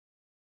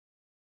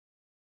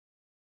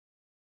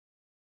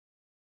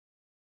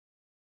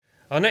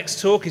Our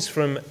next talk is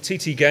from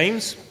TT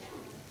Games,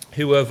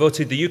 who were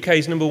voted the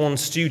UK's #1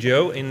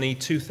 studio in the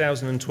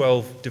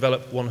 2012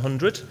 Develop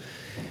 100.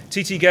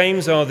 TT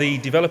Games are the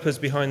developers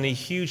behind the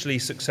hugely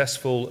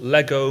successful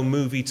LEGO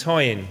movie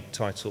tie-in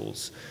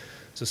titles.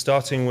 So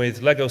starting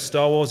with LEGO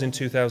Star Wars in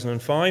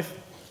 2005,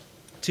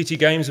 TT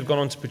Games have gone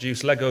on to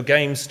produce LEGO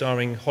games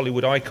starring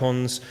Hollywood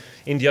icons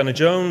Indiana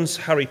Jones,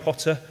 Harry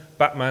Potter,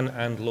 Batman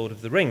and Lord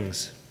of the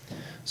Rings.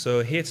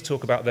 So here to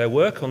talk about their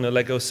work on the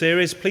LEGO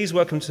series, please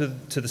welcome to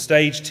the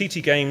stage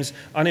TT Games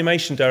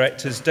animation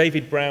directors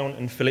David Brown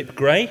and Philip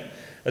Gray,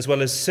 as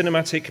well as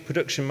cinematic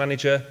production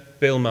manager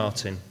Bill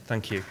Martin.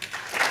 Thank you.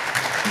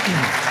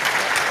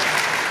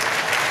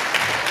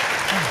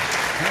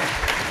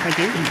 Thank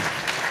you.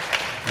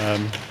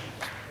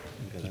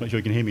 Just make sure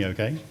you can hear me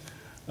okay.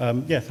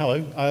 Yes,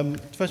 hello.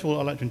 First of all,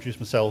 I'd like to introduce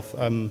myself.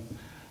 I'm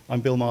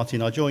Bill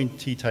Martin. I joined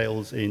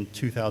T-Tales in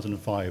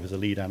 2005 as a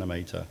lead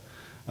animator.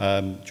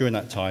 During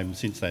that time,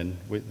 since then,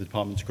 the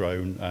department's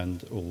grown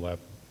and all our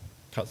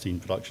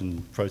cutscene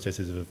production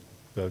processes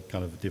have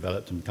kind of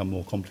developed and become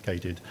more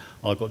complicated.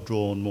 I got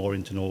drawn more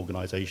into an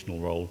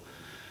organisational role.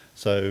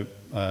 So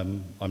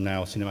I'm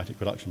now a cinematic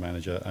production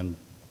manager and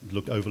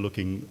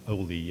overlooking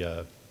all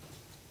the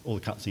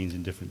cutscenes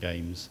in different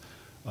games.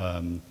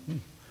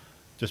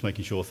 Just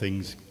making sure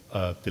things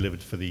are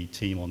delivered for the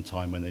team on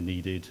time when they're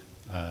needed,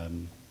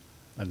 and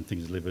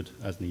things delivered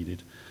as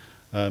needed.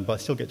 But I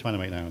still get to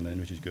animate now and then,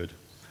 which is good.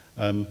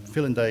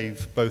 Phil and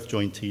Dave both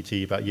joined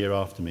TT about a year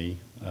after me,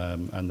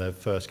 and their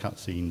first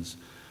cutscenes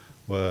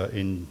were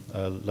in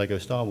LEGO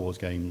Star Wars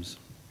games.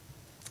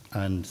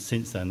 And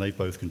since then, they've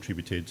both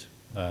contributed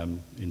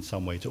in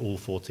some way to all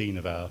 14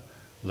 of our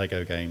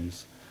LEGO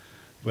games,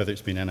 whether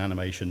it's been an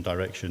animation,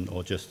 direction,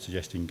 or just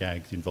suggesting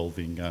gags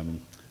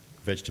involving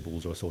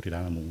vegetables or assorted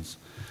animals.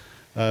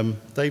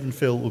 Dave and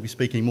Phil will be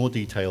speaking in more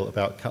detail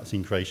about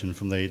cutscene creation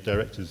from the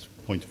director's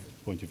point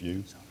of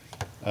view.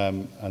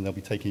 And they'll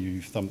be taking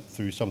you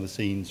through some of the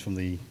scenes from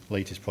the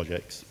latest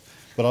projects.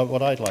 But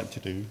what I'd like to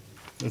do,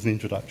 as an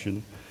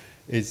introduction,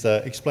 is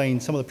explain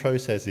some of the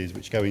processes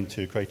which go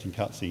into creating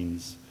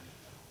cutscenes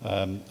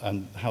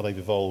and how they've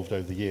evolved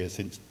over the years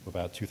since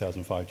about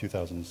 2005,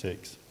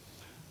 2006.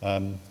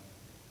 The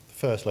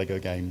first LEGO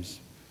games,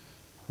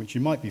 which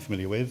you might be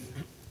familiar with,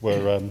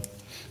 were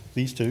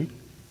these two.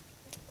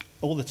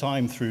 All the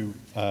time through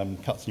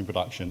cutscene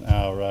production,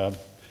 our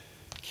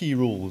key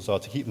rules are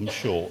to keep them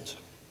short.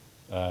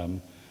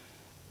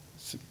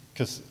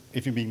 Because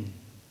if you've been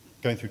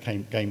going through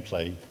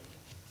gameplay,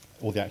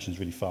 all the action's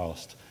really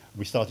fast.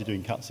 We started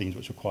doing cutscenes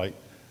which were quite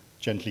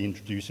gently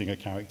introducing a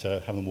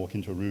character, having them walk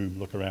into a room,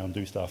 look around,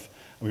 do stuff,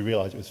 and we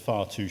realized it was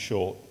far too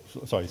slow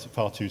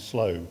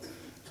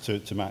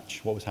to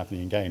match what was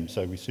happening in game.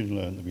 So we soon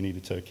learned that we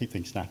needed to keep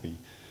things snappy.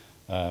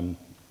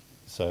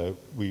 So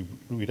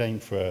we'd aim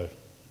for a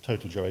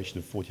total duration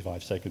of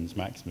 45 seconds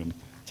maximum,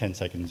 10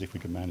 seconds if we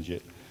could manage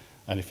it.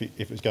 And if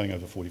it was going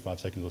over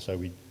 45 seconds or so,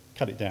 we'd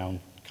cut it down,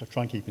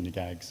 try and keep in the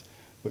gags,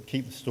 but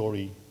keep the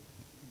story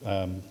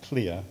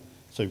clear,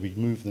 so we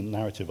move the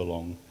narrative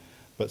along,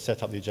 but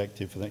set up the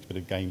objective for the next bit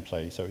of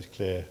gameplay, so it's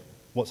clear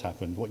what's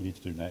happened, what you need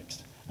to do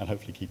next, and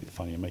hopefully keep it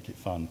funny and make it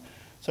fun.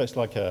 So it's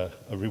like a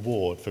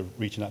reward for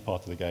reaching that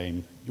part of the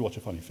game. You watch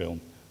a funny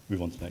film,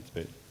 move on to the next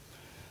bit.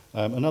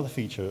 Another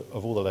feature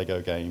of all the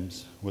LEGO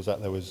games was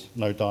that there was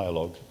no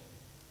dialogue.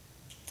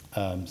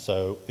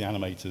 So the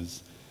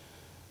animators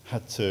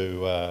had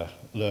to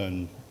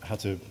learn how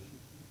to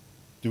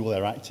do all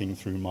their acting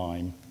through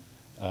mime,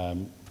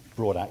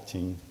 broad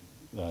acting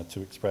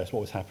to express what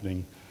was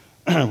happening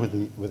with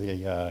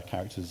the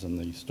characters and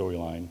the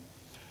storyline.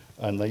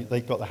 And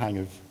they got the hang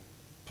of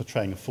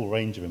portraying a full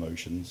range of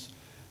emotions,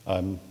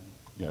 you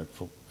know,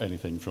 for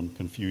anything from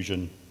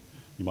confusion,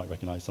 you might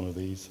recognize some of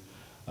these,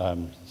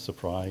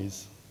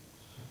 surprise,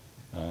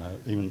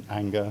 even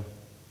anger,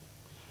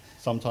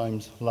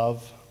 sometimes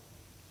love,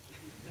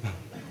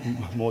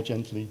 more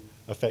gently,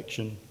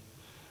 affection,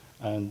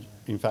 and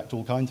in fact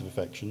all kinds of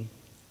affection,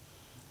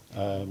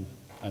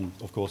 and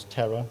of course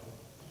terror,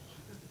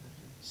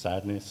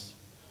 sadness,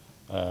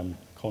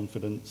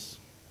 confidence,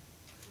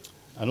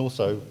 and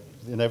also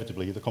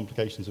inevitably the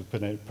complications of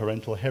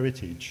parental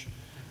heritage.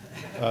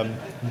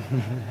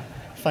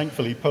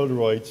 Thankfully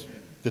Polaroid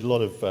did a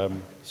lot of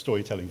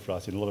storytelling for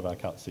us in a lot of our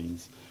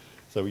cutscenes,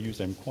 so we use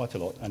them quite a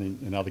lot,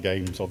 and in other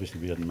games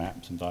obviously we had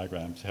maps and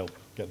diagrams to help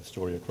get the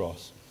story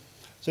across.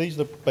 So these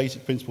are the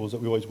basic principles that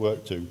we always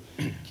work to.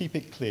 Keep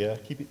it clear,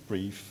 keep it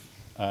brief,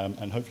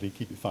 and hopefully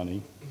keep it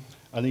funny.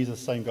 And these are the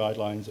same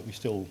guidelines that we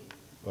still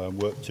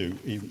work to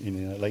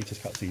in the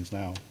latest cutscenes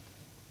now.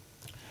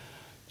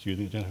 Excuse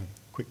me, have a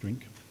quick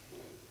drink.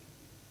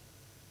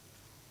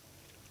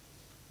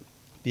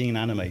 Being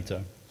an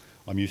animator,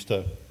 I'm used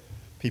to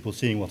people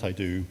seeing what I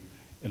do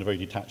in a very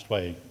detached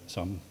way,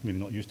 so I'm really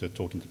not used to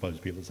talking to loads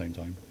of people at the same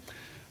time.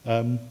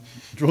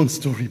 Drawn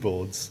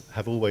storyboards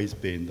have always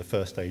been the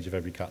first stage of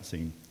every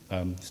cutscene.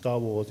 Star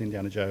Wars,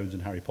 Indiana Jones,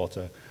 and Harry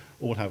Potter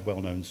all have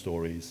well-known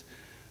stories,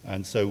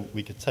 and so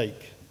we could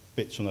take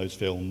bits from those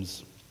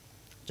films,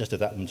 just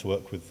adapt them to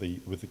work with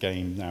the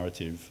game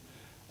narrative,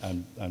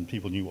 and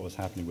people knew what was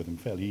happening with them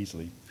fairly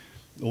easily.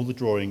 All the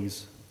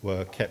drawings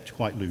were kept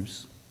quite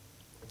loose,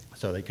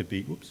 so they could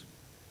be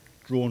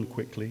drawn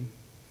quickly,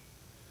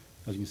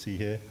 as you can see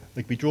here.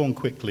 They could be drawn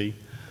quickly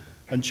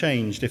and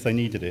changed if they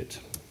needed it.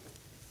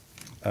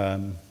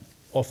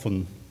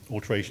 Often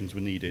alterations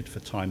were needed for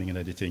timing and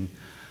editing.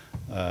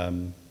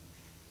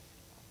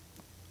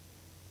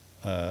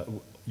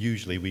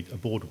 Usually a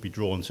board would be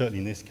drawn, certainly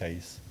in this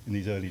case, in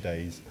these early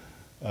days,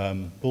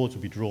 boards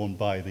would be drawn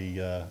by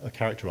a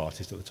character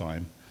artist at the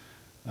time.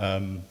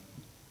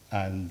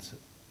 And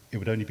it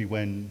would only be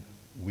when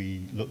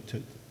we looked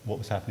at what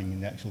was happening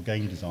in the actual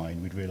game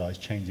design, we'd realise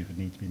changes would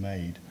need to be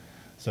made.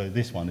 So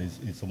this one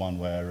is the one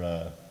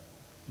where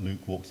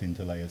Luke walks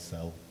into Leia's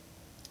cell.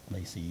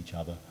 They see each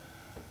other.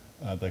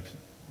 They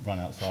run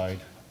outside,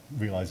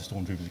 realise the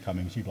stormtroopers are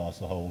coming. She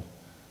blasts a hole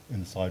in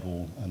the side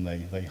wall, and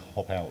they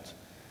hop out.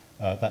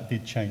 That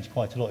did change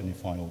quite a lot in the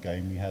final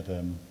game. We had,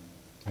 I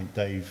think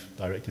Dave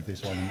directed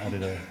this one and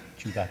added a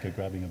Chewbacca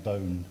grabbing a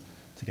bone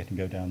to get him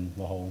go down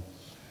the hole.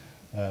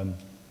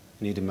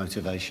 He needed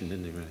motivation,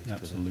 didn't he, really?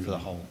 Absolutely. For the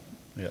hole.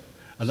 Yeah,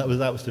 and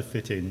that was to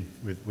fit in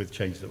with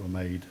changes that were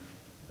made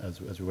as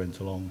we went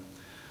along.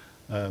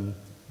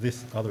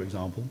 This other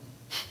example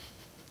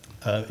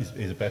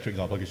is a better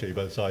example. I can show you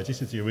both sides.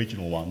 This is the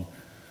original one.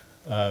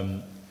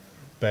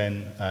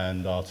 Ben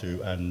and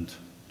R2 and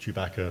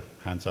Chewbacca,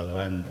 Han Solo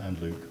and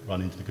Luke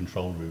run into the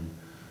control room.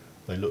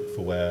 They look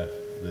for where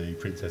the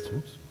princess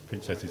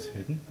is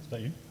hidden. Is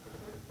that you?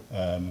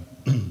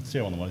 See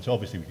her on the monitor.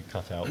 Obviously we could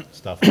cut out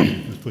stuff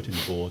that was put in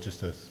the board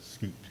just to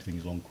scoot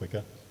things along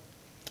quicker.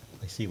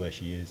 They see where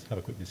she is, have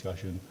a quick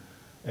discussion,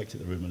 exit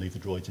the room and leave the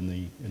droids in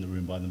the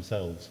room by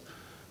themselves.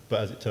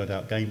 But as it turned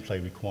out,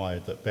 gameplay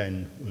required that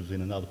Ben was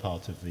in another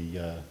part of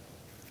the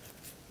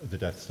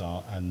Death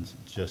Star, and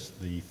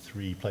just the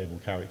 3 playable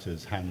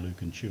characters, Han,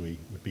 Luke and Chewie,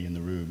 would be in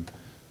the room.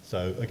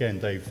 So again,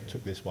 Dave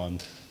took this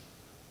one.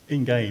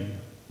 In game,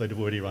 they'd have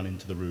already run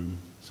into the room,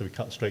 so we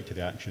cut straight to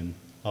the action.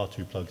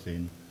 R2 plugs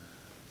in.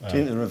 Do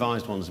you think the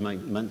revised one's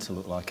meant to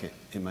look like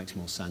it makes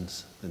more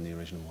sense than the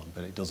original one,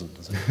 but it doesn't,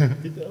 does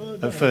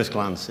it? At first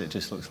glance, it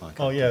just looks like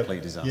a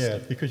complete disaster. Yeah,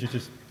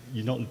 because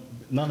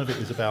none of it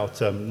is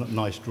about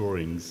nice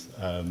drawings.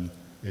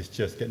 It's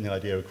just getting the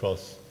idea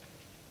across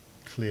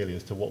clearly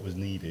as to what was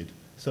needed.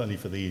 Certainly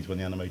for these, when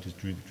the animators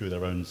drew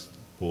their own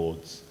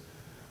boards,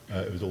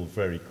 it was all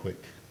very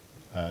quick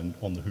and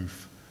on the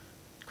hoof.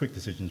 Quick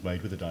decisions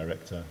made with the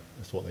director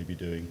as to what they'd be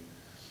doing.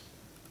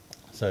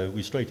 So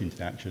we straight into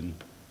the action,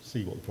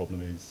 see what the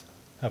problem is,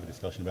 have a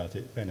discussion about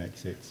it, Ben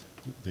exits.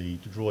 The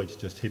droids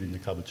just hid in the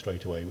cupboard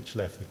straight away, which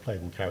left the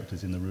playable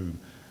characters in the room.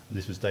 And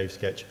this was Dave's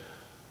sketch.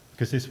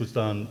 Because this was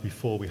done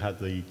before we had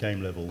the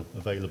game level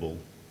available,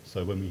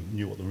 so when we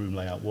knew what the room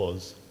layout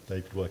was,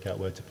 Dave could work out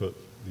where to put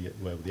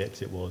where the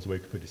exit was, where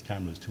he could put his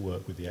cameras to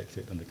work with the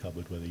exit and the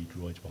cupboard where the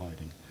droids were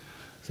hiding.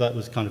 So that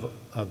was kind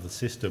of the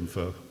system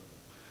for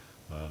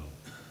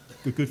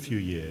a good few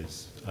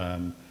years. You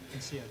can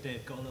see how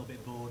Dave got a little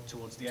bit bored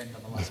towards the end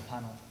on the last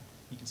panel.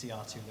 You can see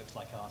R2 looks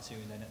like R2,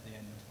 and then at the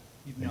end,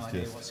 you've no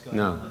idea what's going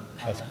on.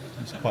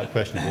 It's quite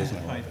questionable, isn't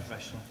it? Quite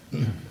professional.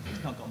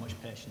 He's not got much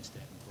patience,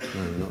 Dave.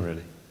 No, not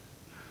really.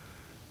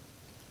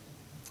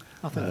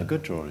 I think they're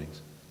good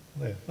drawings.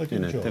 Yeah,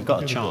 they've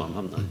got a charm,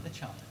 haven't they? They're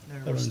charm.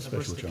 Their own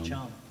special rustic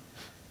charm.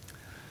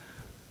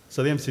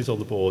 So the emphasis on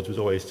the boards was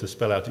always to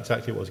spell out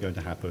exactly what was going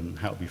to happen,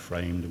 how it would be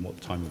framed, and what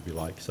the time would be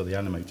like, so the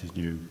animators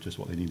knew just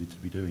what they needed to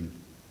be doing.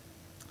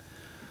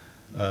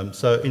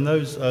 So in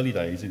those early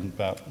days, in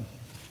about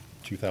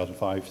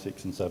 2005,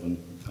 6 and 7,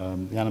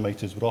 the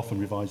animators would often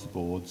revise the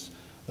boards.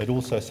 They'd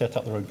also set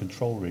up their own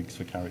control rigs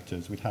for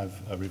characters. We'd have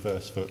a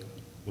reverse foot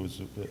that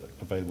was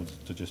available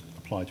to just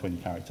apply to any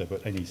character,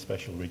 but any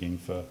special rigging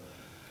for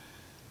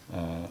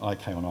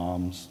IK on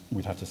arms,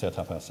 we'd have to set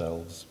up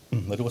ourselves.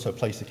 They'd also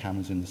place the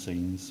cameras in the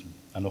scenes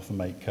and often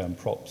make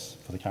props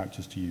for the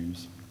characters to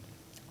use.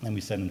 Then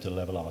we send them to the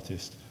level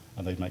artist,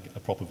 and they'd make a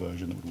proper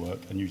version that would work,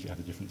 and usually had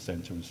a different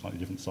center and a slightly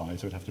different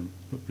size, so we'd have to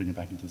bring them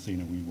back into the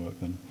scene and rework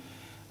them.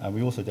 And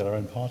we also did our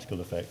own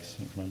particle effects.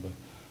 Remember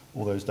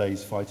all those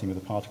days fighting with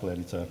a particle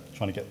editor,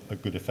 trying to get a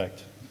good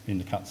effect in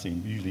the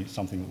cutscene. Usually it's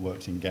something that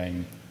works in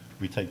game.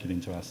 We take it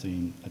into our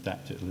scene,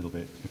 adapt it a little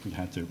bit if we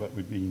had to, but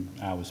we'd been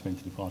hours spent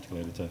in the particle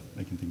editor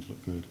making things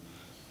look good.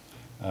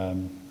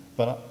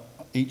 But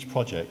each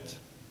project,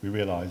 we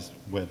realized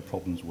where the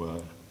problems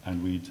were,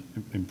 and we'd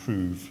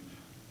improve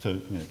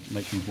to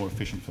make things more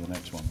efficient for the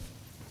next one.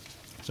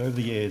 So over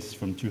the years,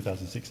 from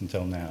 2006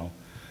 until now,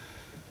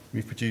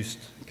 we've produced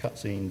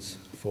cutscenes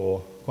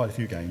for quite a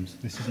few games.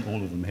 This isn't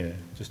all of them here,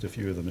 just a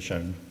few of them are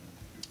shown.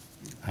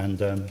 And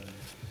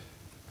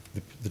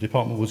the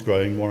department was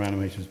growing, more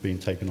animators being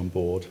taken on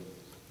board,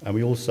 and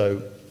we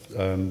also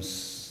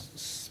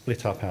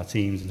split up our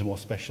teams into more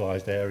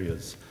specialised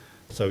areas.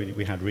 So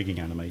we had rigging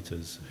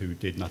animators who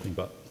did nothing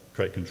but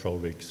create control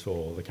rigs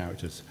for the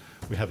characters.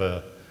 We have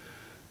a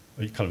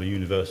kind of a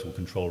universal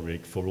control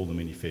rig for all the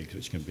minifigs,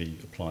 which can be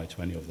applied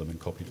to any of them and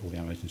copied, all the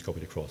animations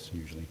copied across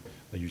usually.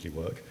 They usually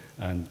work.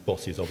 And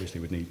bosses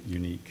obviously would need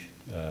unique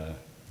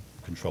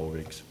control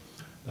rigs.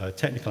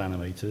 Technical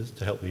animators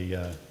to help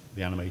the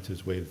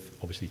animators with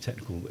obviously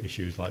technical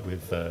issues like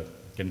with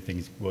getting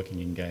things working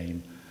in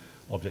game,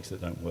 objects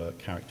that don't work,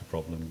 character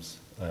problems.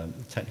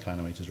 Technical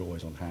animators are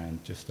always on hand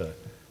just to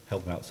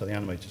help them out so the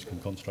animators can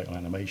concentrate on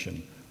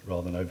animation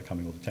rather than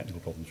overcoming all the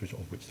technical problems,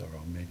 of which there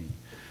are many.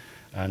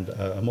 And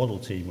a model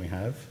team we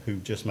have who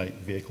just make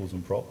vehicles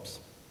and props.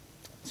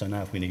 So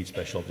now if we need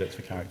special objects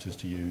for characters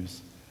to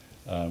use,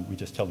 we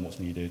just tell them what's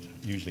needed,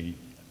 usually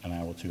an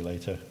hour or two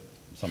later,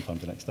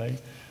 sometimes the next day.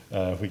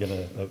 We get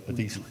a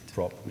decent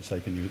prop which they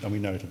can use, and we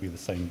know it'll be the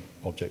same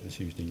object that's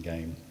used in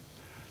game.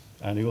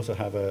 And we also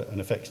have an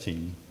effects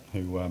team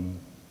who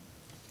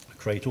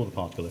create all the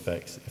particle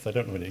effects. If they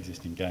don't already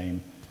exist in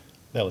game,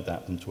 they'll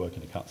adapt them to work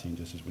in a cutscene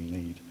just as we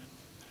need.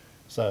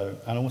 So,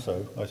 and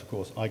also, of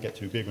course, I get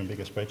to bigger and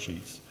bigger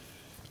spreadsheets.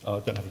 I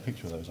don't have a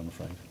picture of those, I'm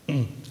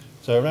afraid.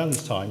 So around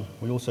this time,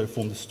 we also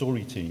formed a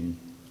story team,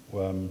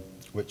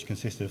 which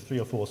consisted of 3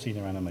 or 4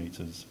 senior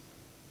animators.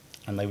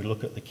 And they would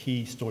look at the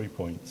key story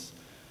points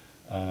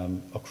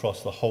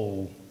across the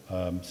whole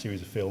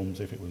series of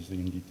films, if it was the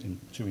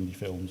 2 indie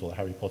films or the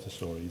Harry Potter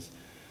stories,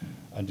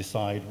 and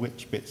decide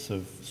which bits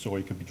of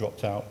story could be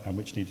dropped out and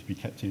which needed to be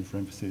kept in for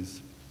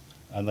emphasis.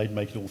 And they'd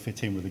make it all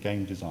fit in with the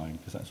game design,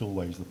 because that's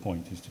always the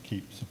point, is to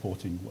keep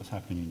supporting what's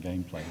happening in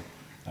gameplay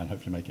and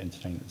hopefully make it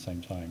entertaining at the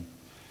same time.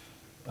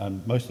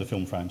 Most of the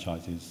film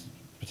franchises,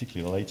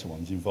 particularly the later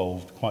ones,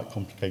 involved quite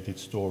complicated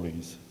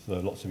stories. So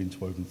there are lots of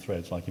interwoven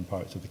threads, like in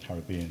Pirates of the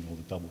Caribbean or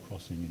the double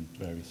crossing in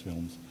various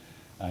films.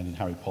 And in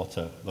Harry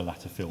Potter, the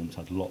latter films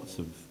had lots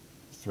of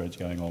threads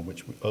going on,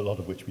 a lot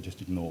of which we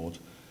just ignored.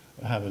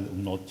 Have a little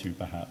nod to,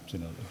 perhaps, a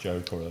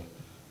joke or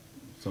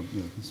some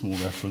small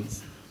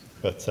reference.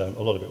 But a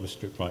lot of it was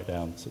stripped right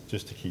down, so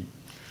just to keep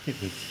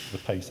the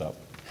pace up.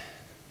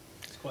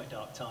 It's quite a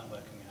dark time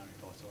working in Harry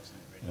Potter, wasn't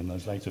it, really? And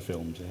those later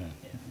films, yeah.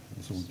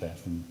 It's all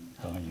death and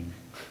dying.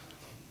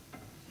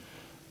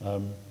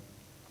 And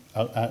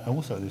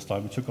also at this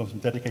time, we took on some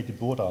dedicated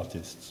board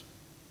artists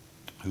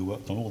who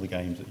worked on all the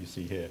games that you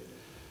see here.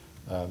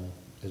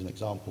 Here's an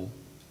example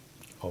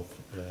of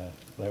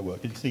their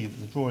work. You can see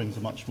the drawings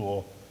are much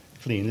more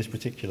clean. This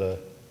particular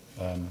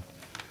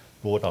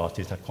board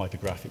artist had quite a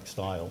graphic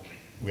style.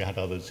 We had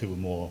others who were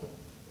more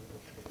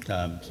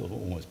sort of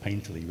almost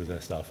painterly with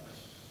their stuff.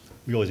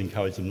 We always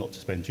encouraged them not to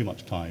spend too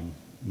much time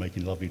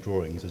making lovely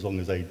drawings, as long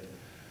as they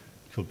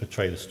could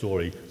portray the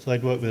story. So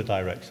they'd work with a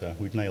director,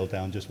 we'd nail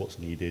down just what's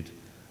needed,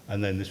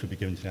 and then this would be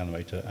given to the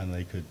animator, and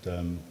they could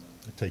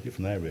take it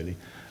from there, really.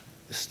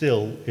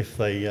 Still, if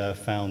they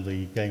found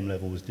the game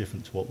level was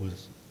different to what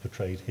was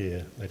portrayed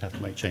here, they'd have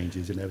to make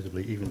changes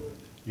inevitably, even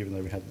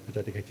though we had a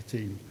dedicated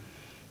team.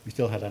 We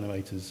still had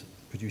animators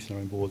producing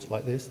their own boards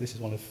like this. This is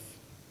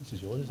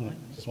yours, isn't it?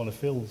 It's one of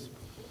Phil's,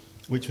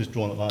 which was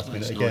drawn at last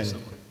minute again. Nice.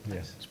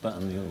 Yes. It's better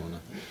than the other one.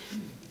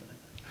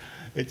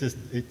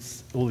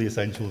 It's all the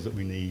essentials that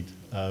we need.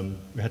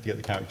 We had to get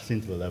the characters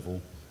into the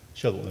level,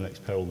 show what the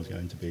next peril was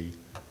going to be,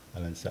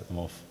 and then set them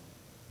off.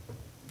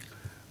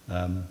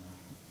 And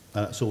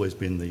that's always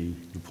been the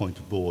point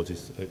of boards,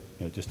 is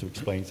just to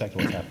explain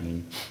exactly what's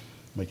happening,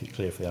 make it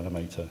clear for the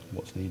animator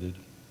what's needed.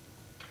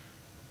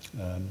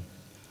 Yeah.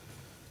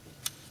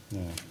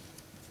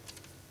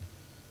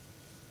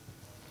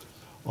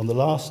 On the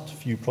last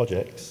few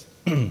projects,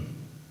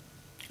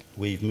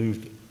 we've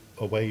moved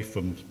away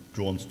from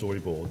drawn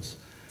storyboards.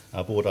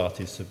 Our board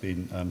artists have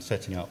been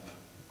setting up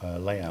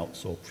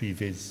layouts or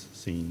pre-viz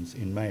scenes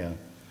in Maya.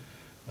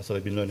 So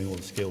they've been learning all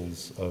the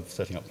skills of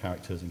setting up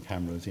characters and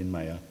cameras in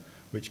Maya,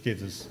 which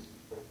gives us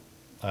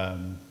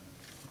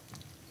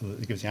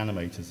it gives the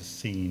animators a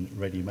scene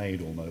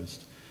ready-made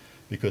almost,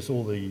 because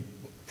all the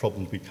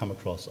problems we come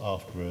across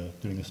after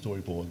doing a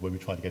storyboard when we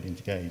try to get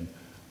into game,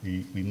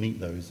 we meet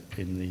those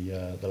in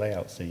the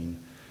layout scene,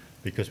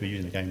 because we're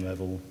using the game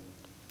level.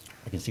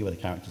 We can see where the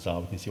characters are,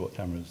 we can see what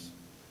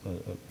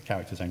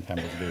characters and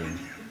cameras are doing,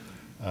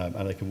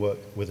 and they can work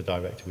with a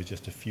director with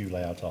just a few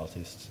layout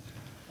artists,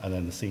 and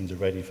then the scenes are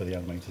ready for the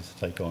animators to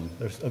take on.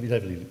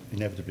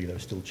 Inevitably there are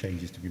still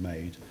changes to be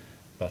made,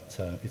 but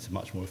it's a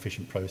much more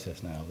efficient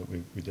process now that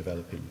we're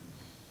developing.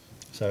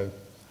 So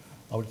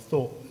I would have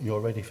thought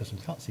you're ready for some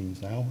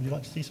cutscenes now. Would you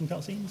like to see some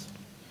cutscenes?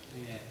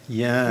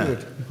 Yeah.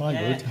 Good,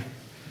 I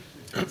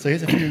would. So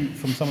here's a few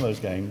from some of those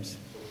games.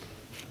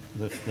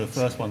 The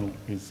first one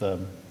is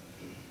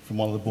from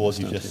one of the boards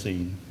you've just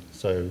seen.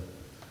 So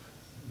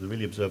the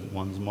really observant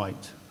ones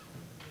might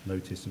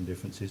notice some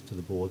differences to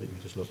the board that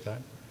you've just looked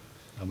at,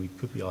 and we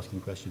could be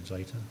asking questions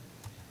later.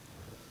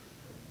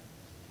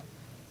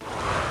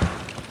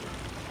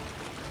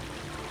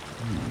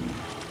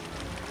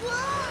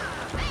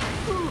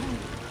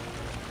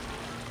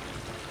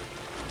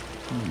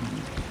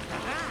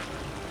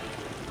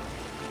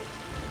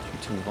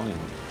 Turn the volume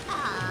on.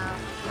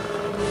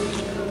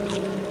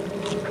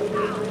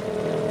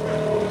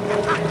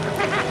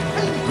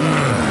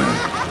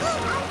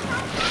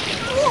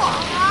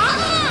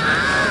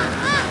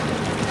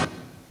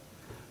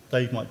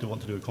 Dave might want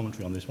to do a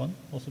commentary on this one,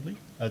 possibly,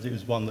 as it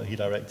was one that he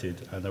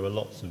directed, and there were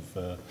lots of...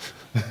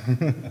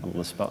 On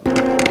the spot.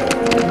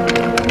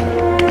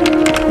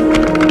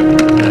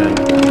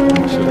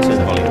 Should have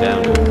turned the volume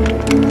down.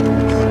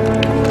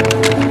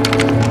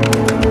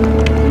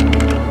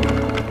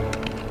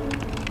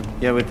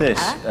 Yeah, with this,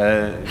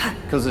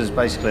 because there's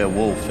basically a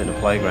wolf in a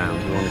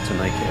playground, we wanted to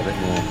make it a bit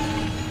more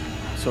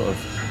sort of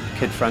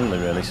kid-friendly,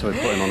 really, so we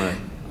put him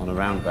on a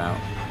roundabout,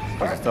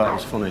 because I thought it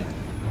was funny.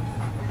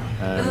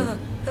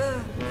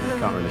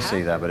 You can't really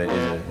see that, but it is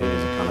a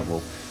kind of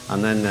wolf.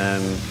 And then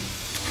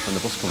when the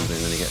bus comes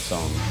in, then he gets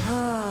on.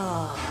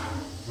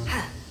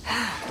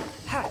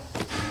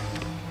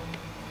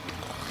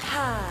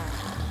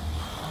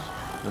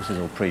 This is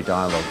all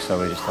pre-dialogue, so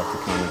we just have to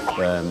kind of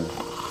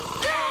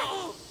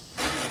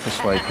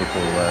persuade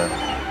people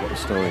what the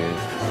story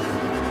is,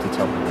 to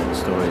tell them what the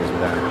story is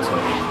without...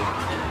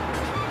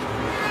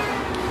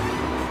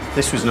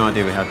 This was an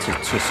idea we had to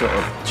sort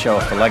of show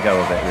off the Lego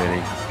of it,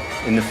 really.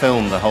 In the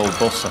film, the whole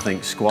bus, I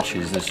think,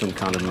 squashes. There's some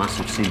kind of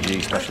massive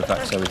CG special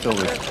effects, so we thought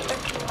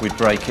we'd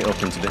break it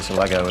up into bits of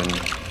Lego and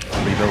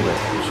rebuild it,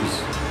 which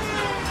was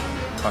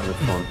quite good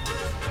fun.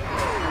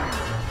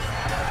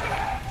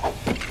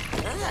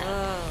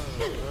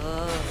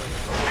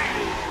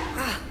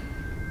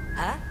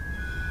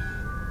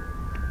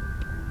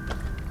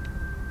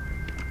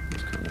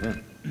 That's kind of it.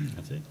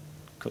 That's it.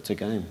 Cut to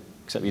game.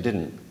 Except you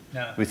didn't.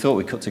 No. We thought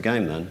we cut to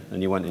game then,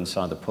 and you went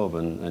inside the pub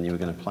and you were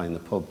going to play in the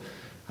pub.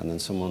 And then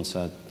someone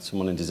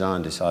in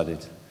design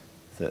decided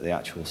that the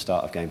actual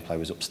start of gameplay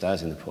was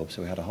upstairs in the pub,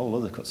 so we had a whole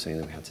other cutscene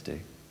that we had to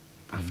do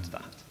after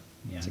that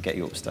to get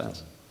you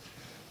upstairs.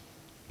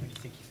 When you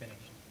think you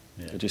finished.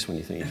 Yeah. Just when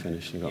you think you're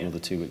finished, you've got another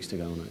 2 weeks to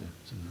go on it.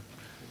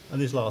 Yeah.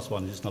 And this last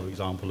one is just another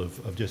example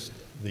of just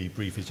the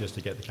brief is just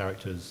to get the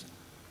characters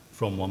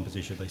from one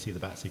position, they see the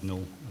bat signal,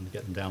 and they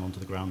get them down onto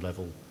the ground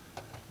level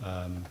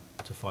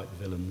to fight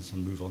the villains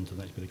and move on to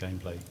the next bit of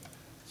gameplay.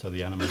 So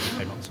the animator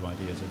came up with some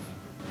ideas of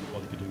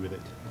what they could do with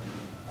it.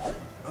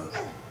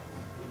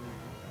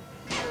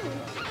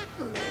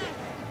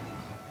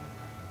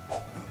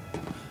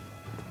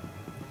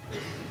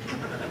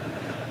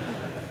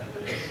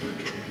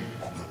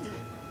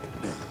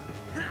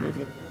 Look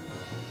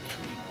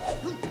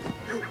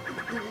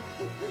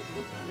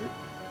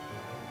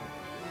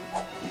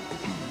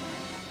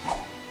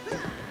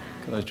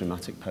at those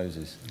dramatic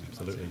poses.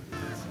 Absolutely.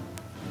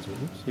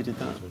 You did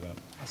that? That's what about.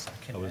 That's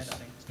like That was- I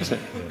think. Is it?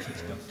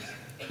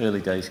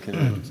 Early days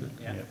Kinect, wasn't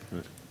it? Yeah.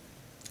 Right.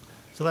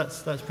 So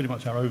that's pretty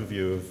much our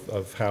overview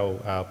of how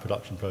our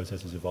production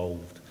process has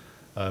evolved.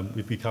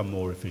 We've become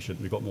more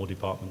efficient. We've got more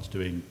departments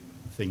doing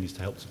things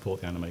to help support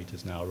the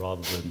animators now,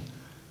 rather than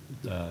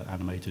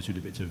animators who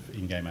do bits of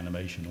in-game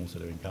animation also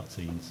doing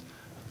cutscenes.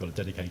 We've got a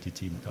dedicated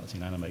team of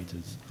cutscene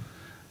animators,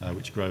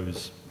 which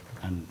grows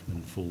and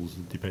falls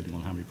depending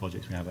on how many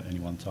projects we have at any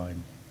one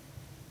time.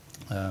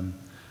 And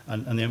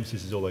the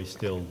emphasis is always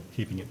still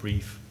keeping it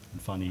brief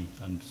and funny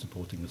and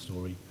supporting the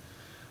story.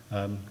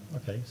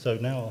 Okay, so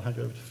now I'll hand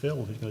you over to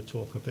Phil, who's going to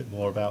talk a bit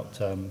more about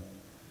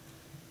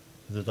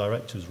the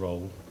director's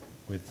role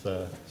with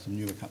some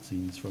newer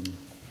cutscenes from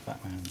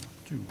Batman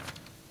 2.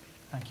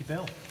 Thank you,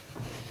 Bill.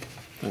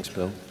 Thanks,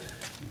 Bill.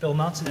 Bill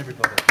Martin,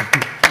 everybody.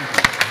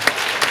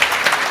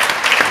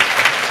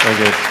 Very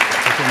good.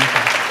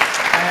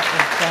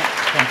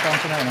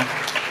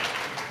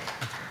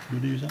 You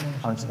want to use that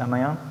one? Am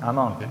I on? I'm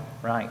on. Okay.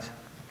 Right.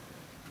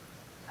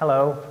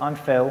 Hello, I'm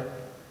Phil.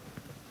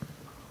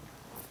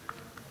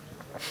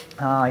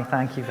 Hi,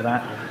 thank you for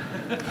that.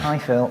 Hi,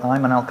 Phil.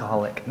 I'm an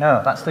alcoholic.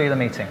 No, that's the other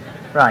meeting.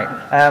 Right.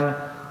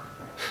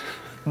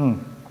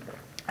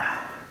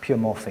 Pure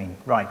morphine.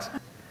 Right.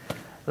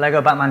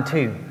 Lego Batman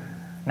 2.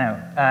 Now,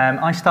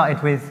 I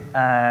started with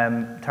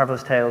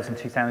Traveller's Tales in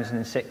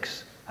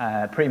 2006,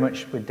 pretty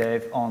much with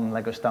Dave on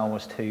Lego Star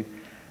Wars 2.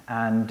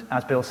 And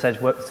as Bill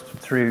says, worked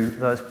through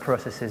those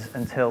processes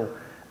until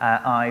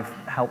I've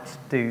helped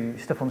do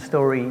stuff on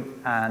story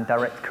and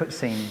direct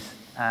cutscenes.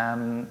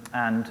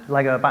 And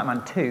Lego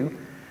Batman 2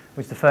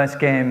 was the first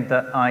game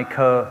that I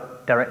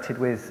co-directed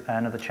with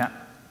another chap,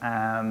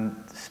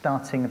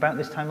 starting about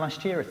this time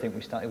last year, I think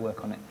we started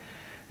work on it.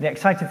 The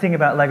exciting thing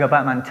about Lego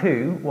Batman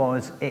 2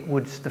 was it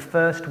was the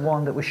first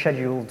one that was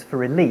scheduled for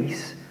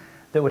release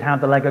that would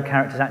have the Lego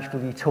characters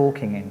actually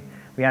talking in.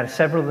 We had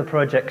several of the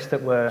projects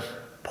that were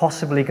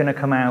possibly going to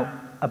come out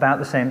about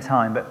the same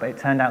time, but it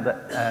turned out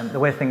that the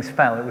way things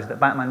fell, it was that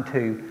Batman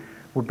 2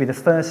 would be the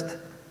first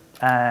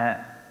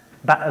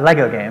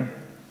Lego game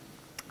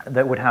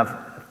that would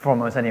have,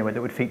 from us anyway,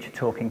 that would feature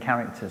talking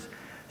characters.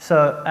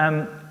 So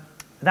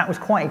that was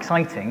quite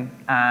exciting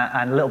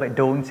and a little bit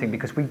daunting,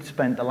 because we'd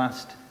spent the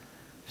last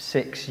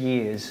 6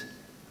 years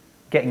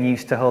getting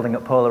used to holding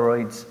up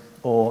Polaroids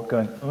or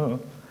going,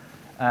 oh,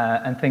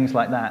 and things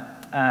like that.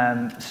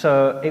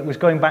 So it was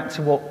going back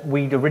to what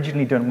we'd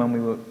originally done when we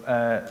were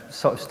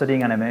sort of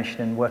studying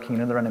animation and working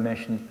in other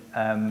animation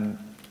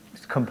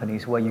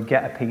companies, where you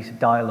get a piece of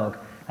dialogue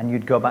and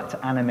you'd go back to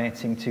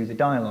animating to the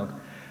dialogue.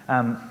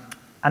 And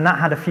that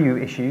had a few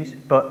issues,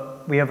 but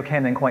but we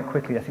overcame them quite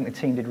quickly. I think the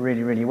team did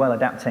really, really well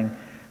adapting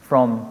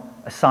from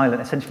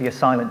essentially a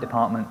silent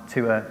department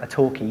to a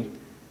talkie.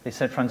 They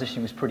said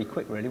transition was pretty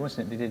quick, really,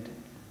 wasn't it?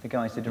 The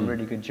guys did a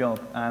really good job.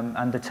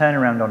 And the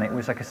turnaround on it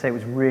was, like I say,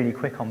 was really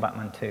quick on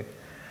Batman 2.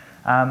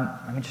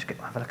 Let me just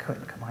have a quick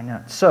look at my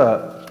notes.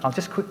 So I'll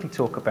just quickly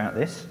talk about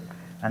this,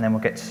 and then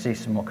we'll get to see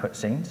some more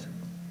cutscenes.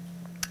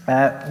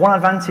 One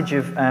advantage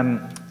of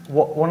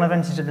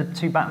the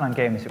two Batman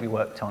games that we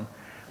worked on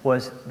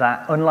was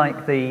that,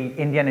 unlike the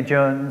Indiana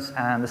Jones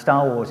and the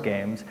Star Wars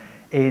games,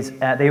 is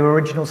they were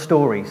original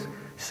stories.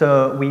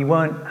 So we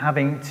weren't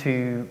having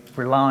to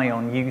rely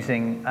on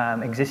using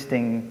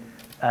existing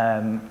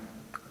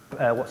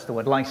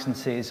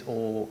licenses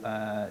or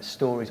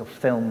stories or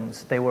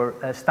films. They were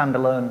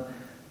standalone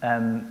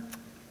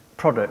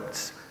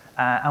products.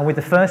 And with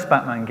the first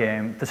Batman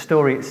game, the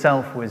story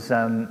itself was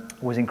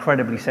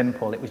incredibly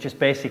simple. It was just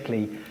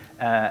basically,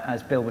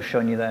 as Bill was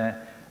showing you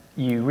there,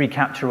 you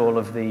recapture all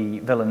of the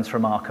villains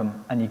from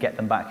Arkham and you get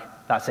them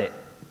back. That's it.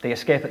 They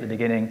escape at the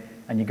beginning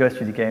and you go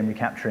through the game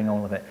recapturing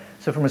all of it.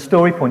 So from a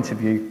story point of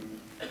view,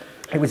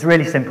 it was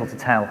really simple to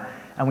tell.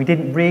 And we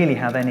didn't really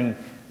have any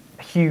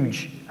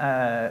huge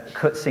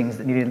cutscenes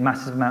that needed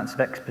massive amounts of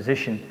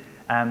exposition,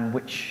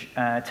 which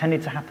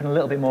tended to happen a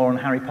little bit more on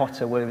Harry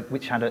Potter,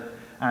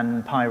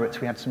 and Pirates.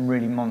 We had some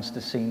really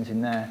monster scenes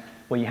in there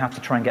where you have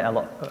to try and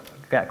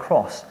get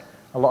across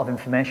a lot of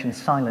information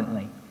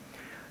silently.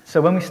 So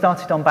when we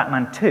started on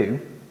Batman 2,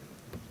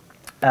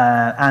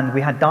 and we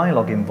had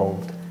dialogue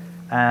involved,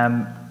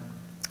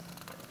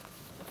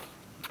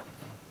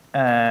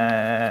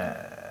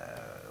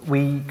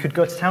 we could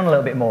go to town a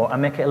little bit more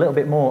and make it a little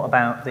bit more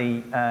about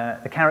the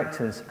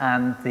characters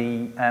and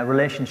the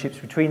relationships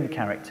between the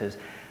characters,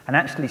 and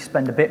actually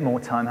spend a bit more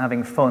time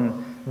having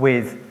fun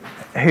with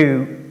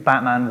who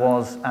Batman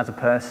was as a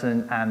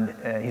person and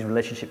his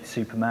relationship with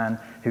Superman,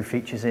 who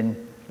features in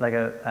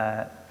Lego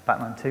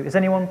Batman 2. Has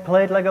anyone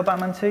played Lego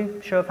Batman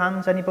 2? Show of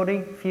hands, anybody?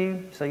 A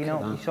few? So you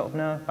sort of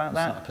know about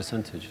that? What's that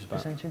percentage? It's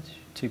about 2%?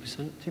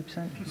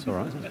 2%? It's all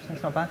right, isn't it?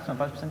 It's not bad, it's not a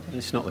bad percentage.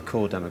 It's not the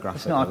core demographic.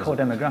 It's not our core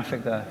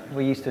demographic, though.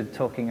 We're used to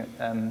talking at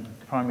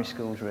primary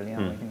schools, really,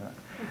 aren't we?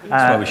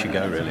 That's where we should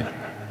go, really.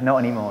 Not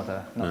anymore,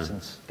 though. Not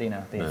since, the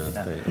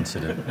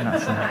incident.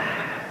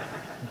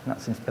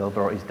 Not since Bill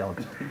brought his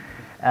dog.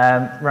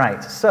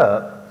 Right,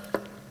 so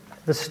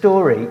the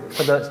story,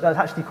 for those, that's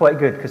actually quite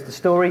good, because the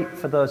story,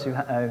 for those who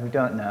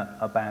don't know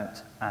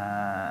about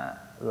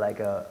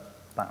Lego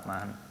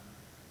Batman.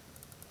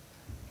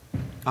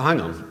 Oh,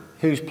 hang on.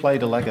 Who's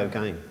played a Lego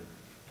game?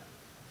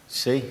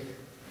 See?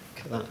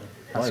 Look at that.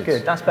 That's Loads.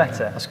 good, that's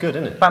better. That's good,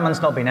 isn't it?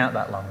 Batman's not been out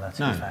that long, though,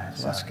 to be fair.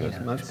 So, that's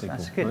good. Most people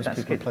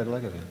have played a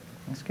Lego game.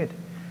 That's good.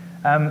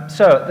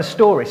 So the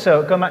story,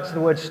 so going back to the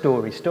word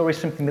story. Story is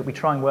something that we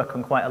try and work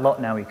on quite a lot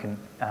now. We can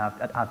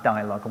have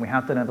dialogue, and we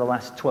have done over the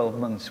last 12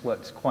 months.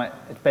 Dave's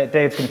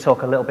going to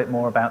talk a little bit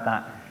more about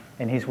that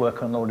in his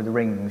work on Lord of the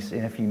Rings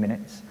in a few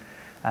minutes.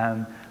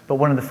 But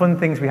one of the fun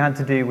things we had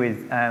to do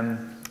with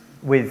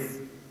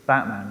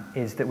Batman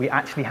is that we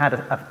actually had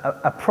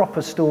a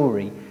proper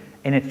story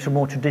in a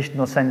more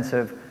traditional sense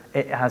of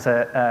it has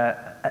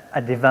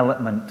a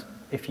development,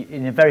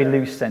 in a very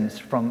loose sense,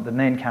 from the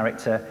main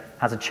character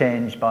has a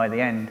change by the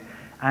end.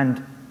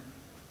 And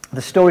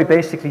the story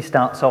basically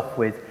starts off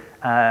with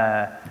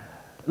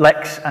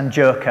Lex and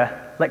Joker,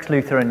 Lex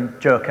Luthor and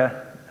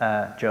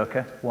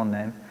Joker, one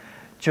name,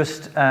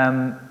 just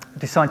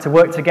decide to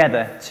work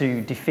together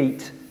to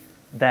defeat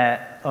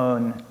their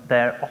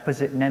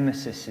opposite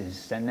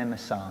nemesises, their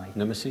nemesi.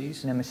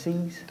 Nemesis?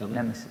 Nemesis? Don't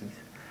know. Nemesis.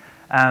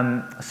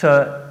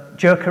 So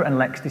Joker and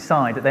Lex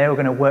decide that they are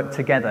going to work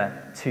together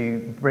to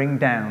bring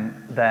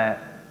down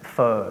their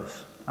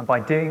foes. And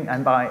by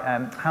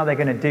how they're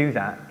going to do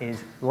that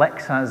is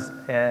Lex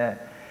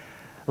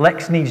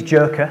needs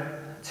Joker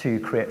to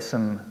create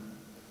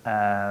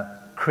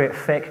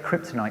fake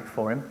kryptonite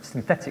for him,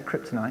 synthetic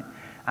kryptonite,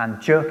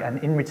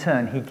 and in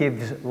return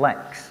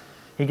Lex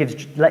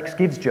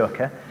gives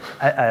Joker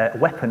a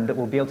weapon that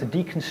will be able to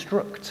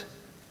deconstruct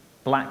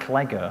black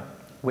Lego,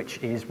 which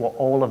is what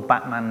all of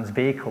Batman's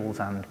vehicles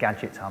and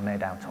gadgets are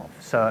made out of.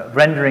 So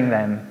rendering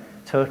them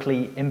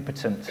totally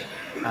impotent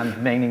and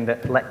meaning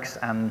that Lex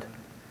and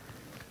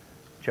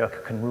Joker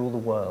can rule the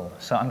world.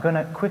 So I'm going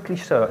to quickly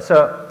show.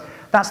 So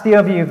that's the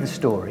overview of the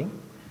story.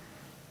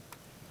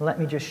 Let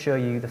me just show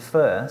you the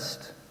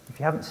first. If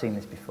you haven't seen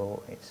this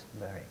before, it's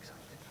very exciting.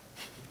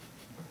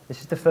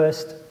 This is the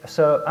first.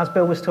 So as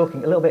Bill was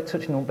talking, a little bit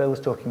touching on what Bill was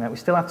talking about, we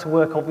still have to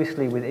work,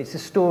 obviously, with it's a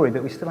story,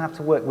 but we still have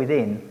to work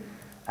within.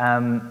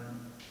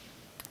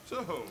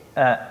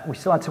 We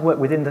still had to work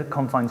within the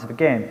confines of a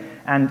game.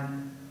 And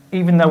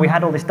even though we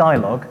had all this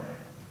dialogue,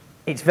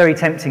 it's very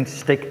tempting to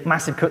stick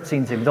massive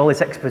cutscenes in with all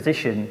this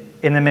exposition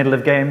in the middle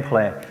of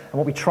gameplay. And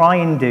what we try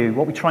and do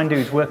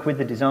is work with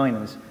the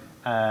designers,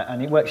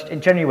 and it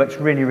generally works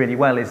really, really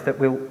well, is that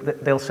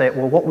they'll say,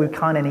 well, what we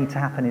kind of need to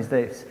happen is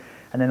this,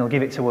 and then they'll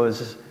give it to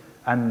us,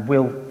 and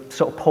we'll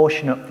sort of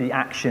portion up the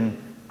action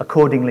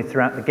accordingly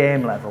throughout the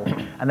game level.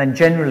 And then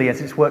generally, as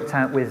it's worked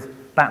out with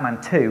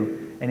Batman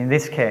 2, and in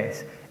this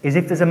case, is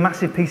if there's a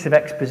massive piece of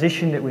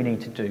exposition that we need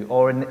to do,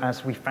 or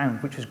as we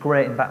found, which was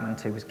great in Batman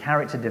 2, was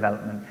character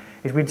development,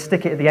 is we'd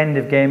stick it at the end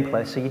of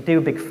gameplay. So you'd do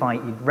a big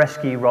fight, you'd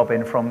rescue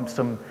Robin from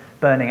some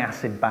burning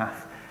acid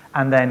bath,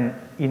 and then,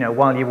 you know,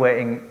 while you're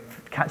waiting,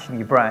 catching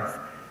your breath,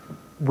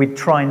 we'd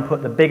try and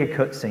put the bigger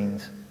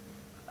cutscenes,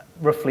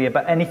 roughly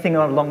about anything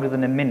longer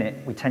than a minute,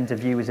 we tend to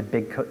view as a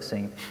big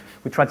cutscene.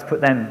 We tried to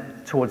put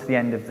them towards the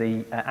end of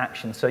the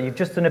action. So you've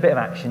just done a bit of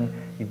action,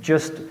 you've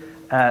just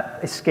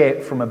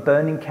escaped from a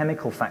burning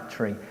chemical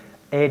factory,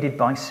 aided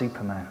by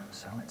Superman.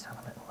 So let's have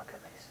a little look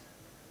at this.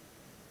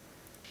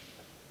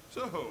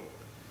 So,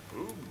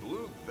 who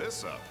blew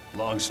this up?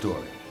 Long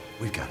story.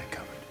 We've got it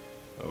covered.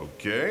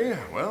 Okay,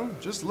 well,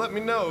 just let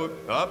me know.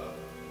 Up,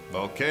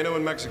 volcano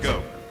in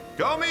Mexico.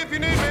 Call me if you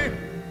need me.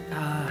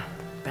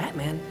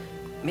 Batman,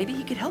 maybe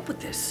he could help with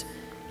this.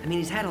 I mean,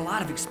 he's had a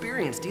lot of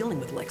experience dealing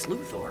with Lex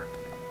Luthor.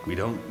 We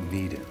don't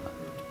need him.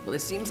 Well, it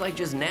seems like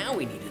just now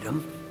we needed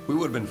him. We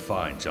would have been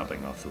fine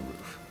jumping off the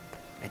roof.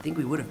 I think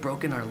we would have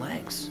broken our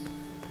legs.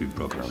 We've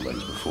broken our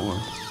legs before.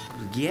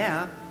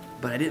 Yeah,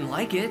 but I didn't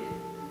like it.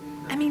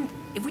 I mean,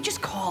 if we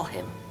just call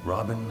him.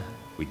 Robin,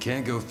 we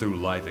can't go through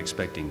life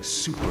expecting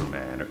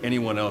Superman or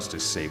anyone else to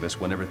save us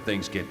whenever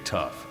things get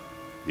tough.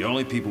 The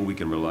only people we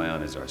can rely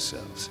on is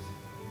ourselves.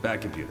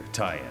 Bat computer,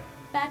 tie-in.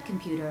 Bat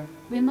computer,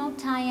 remote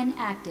tie-in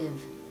active.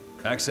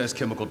 Access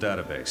chemical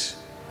database.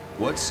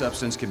 What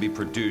substance can be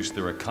produced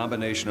through a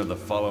combination of the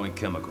following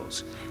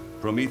chemicals?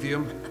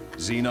 Promethium,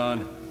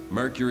 xenon,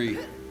 mercury,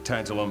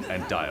 tantalum,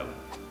 and dialum.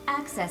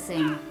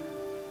 Accessing.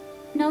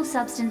 No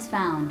substance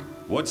found.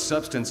 What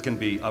substance can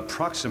be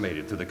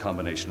approximated through the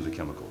combination of the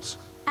chemicals?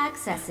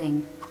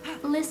 Accessing.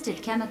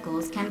 Listed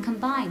chemicals can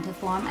combine to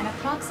form an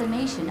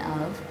approximation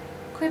of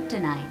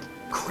kryptonite.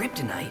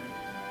 Kryptonite?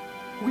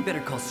 We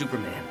better call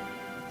Superman.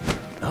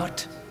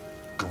 Not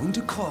going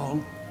to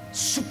call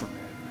Superman.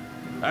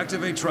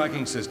 Activate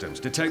tracking systems.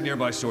 Detect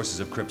nearby sources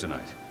of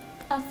kryptonite.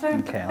 Affirm.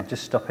 Okay, I'll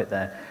just stop it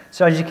there.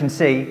 So as you can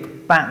see,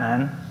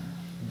 Batman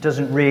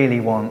doesn't really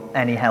want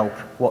any help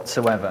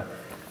whatsoever.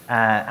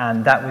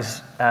 And that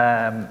was,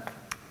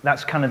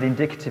 that's kind of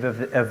indicative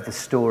of the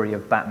story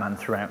of Batman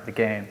throughout the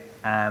game.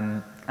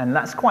 And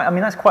that's quite,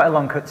 that's quite a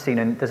long cutscene,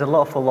 and there's an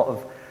awful lot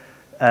of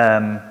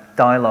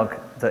dialogue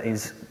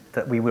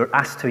that we were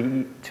asked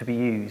to be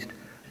used,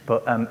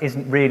 but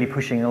isn't really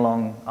pushing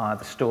along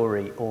the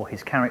story or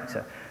his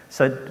character.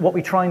 So what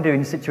we try and do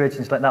in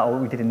situations like that, or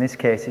what we did in this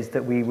case, is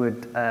that we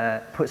would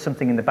put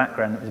something in the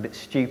background that was a bit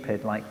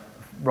stupid, like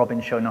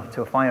Robin showing off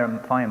to a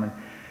fireman.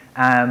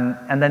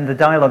 And then the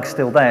dialogue's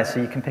still there,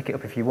 so you can pick it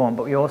up if you want,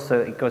 but we also,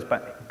 it goes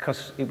back,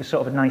 because it was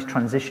sort of a nice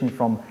transition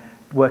from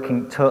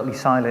working totally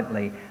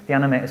silently. The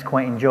animators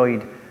quite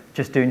enjoyed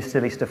just doing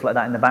silly stuff like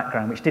that in the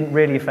background, which didn't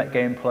really affect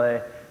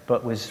gameplay,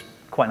 but was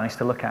quite nice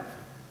to look at.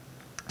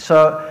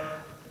 So,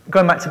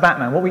 going back to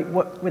Batman,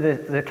 what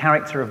with the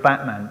character of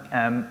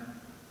Batman,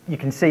 you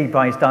can see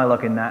by his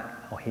dialogue in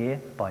that, or hear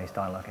by his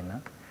dialogue in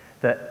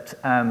that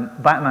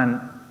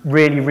Batman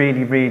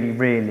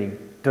really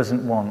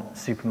doesn't want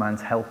Superman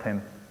to help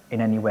him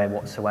in any way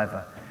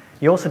whatsoever.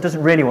 He also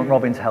doesn't really want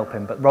Robin to help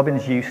him, but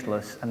Robin's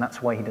useless, and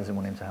that's why he doesn't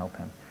want him to help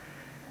him.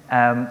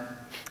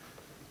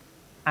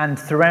 And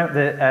throughout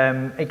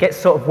it gets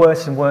sort of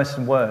worse and worse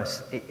and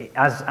worse.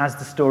 As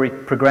the story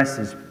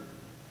progresses,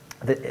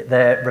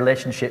 their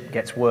relationship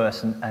gets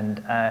worse,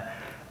 and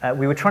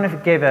we were trying to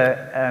give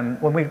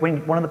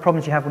one of the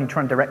problems you have when you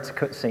try and direct a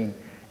cutscene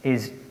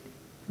is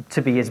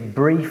to be as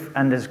brief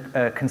and as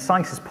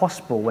concise as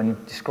possible when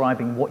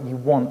describing what you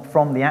want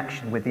from the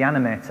action with the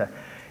animator.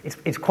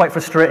 It's quite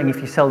frustrating if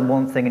you sell them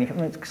one thing and you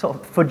can sort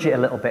of fudge it a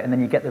little bit, and then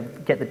you get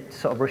the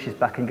sort of rushes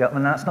back and you go,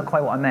 well, no, that's not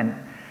quite what I meant.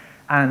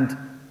 And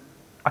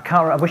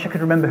I wish I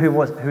could remember who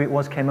it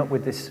was came up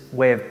with this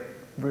way of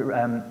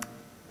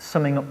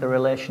summing up the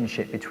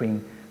relationship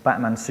between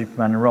Batman,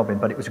 Superman, and Robin,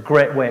 but it was a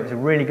great way. It was a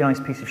really nice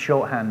piece of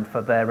shorthand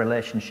for their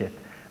relationship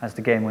as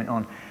the game went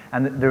on.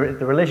 And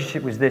the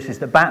relationship was this, is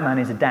that Batman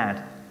is a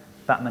dad.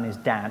 Batman is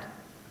dad,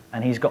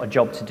 and he's got a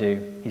job to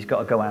do. He's got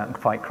to go out and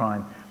fight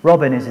crime.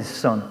 Robin is his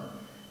son,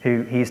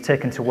 who he has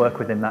taken to work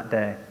with him that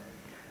day.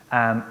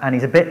 And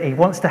he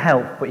wants to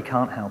help, but he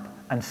can't help.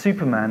 And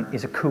Superman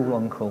is a cool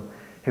uncle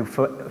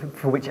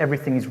for which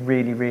everything is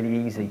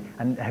really easy,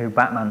 and who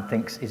Batman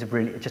thinks is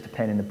just a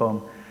pain in the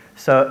bum.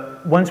 So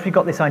once we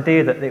got this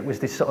idea that it was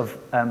this sort of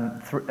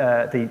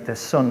the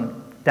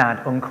son,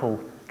 dad,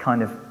 uncle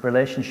kind of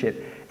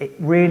relationship, it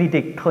really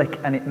did click,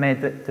 and it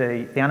made that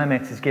the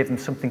animators gave them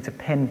something to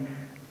pin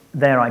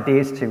their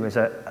ideas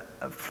to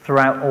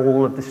throughout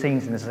all of the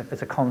scenes, and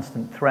as a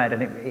constant thread,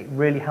 and it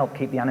really helped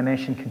keep the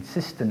animation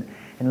consistent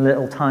in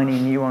little tiny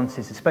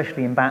nuances,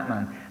 especially in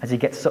Batman, as he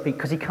gets,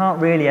 because he can't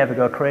really ever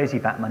go crazy,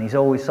 Batman. He's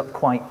always sort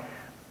of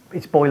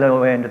it's boiling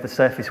away under the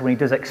surface. When he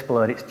does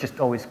explode, it's just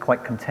always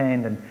quite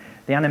contained, and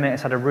the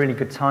animators had a really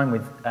good time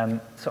with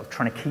sort of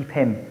trying to keep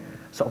him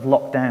sort of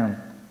locked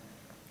down.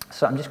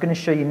 So I'm just going to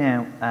show you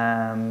now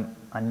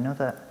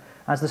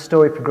as the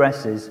story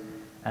progresses,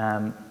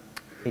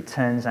 it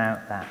turns out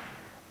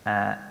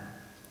that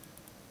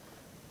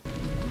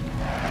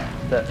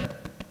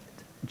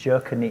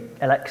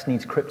Lex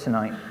needs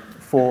kryptonite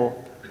for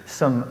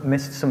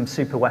some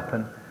super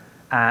weapon,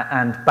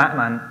 and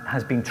Batman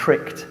has been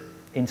tricked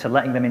into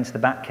letting them into the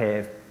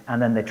Batcave,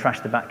 and then they trash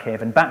the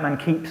Batcave. And Batman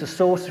keeps a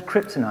source of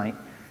kryptonite,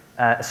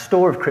 a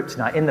store of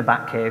kryptonite in the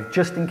Batcave,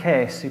 just in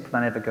case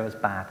Superman ever goes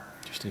bad.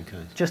 Just in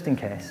case. Just in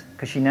case,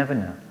 because you never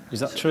know. Is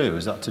that true?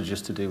 Is that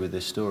just to do with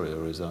this story,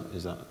 or is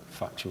that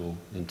factual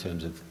in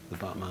terms of the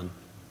Batman?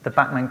 The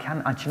Batman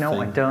can. Do you know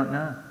what? I don't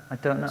know. I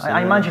don't know.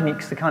 I imagine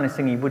it's the kind of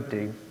thing he would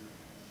do.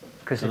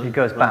 Because if it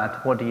goes bad,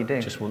 what do you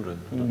do? Just wondering.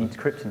 You need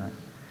kryptonite.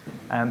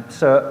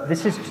 So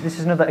this is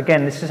another.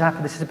 Again, this is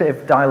a bit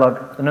of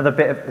dialogue.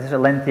 This is a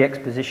lengthy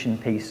exposition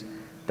piece,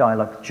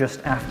 dialogue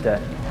just after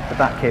the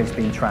Batcave's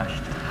been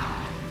trashed.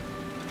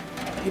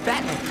 Hey,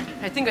 Batman!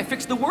 I think I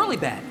fixed the whirly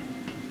bat.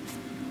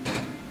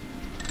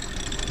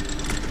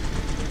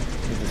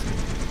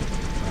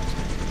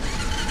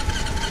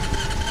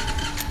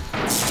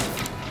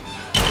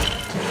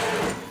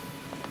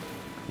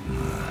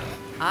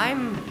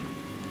 I'm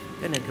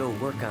gonna go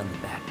work on the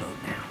Batboat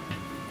now.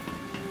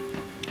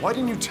 Why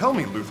didn't you tell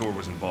me Luthor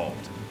was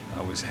involved?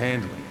 I was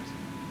handling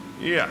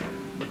it. Yeah,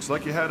 looks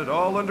like you had it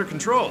all under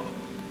control.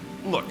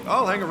 Look,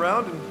 I'll hang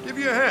around and give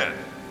you a hand.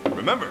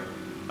 Remember,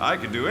 I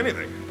can do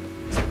anything.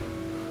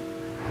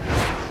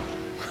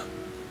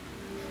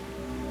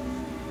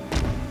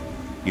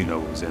 You know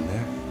what was in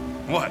there?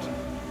 What?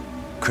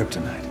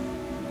 Kryptonite.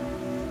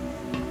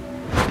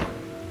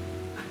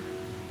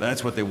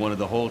 That's what they wanted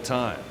the whole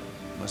time.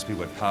 Must be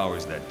what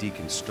powers that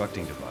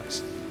deconstructing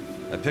device.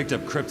 I picked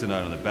up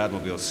kryptonite on the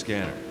Batmobile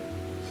scanner.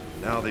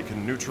 So now they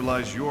can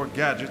neutralize your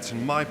gadgets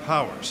and my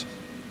powers.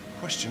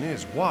 Question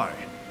is, why?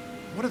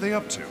 What are they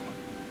up to?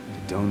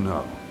 I don't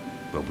know,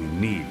 but we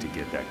need to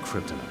get that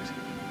kryptonite.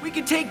 We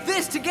can take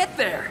this to get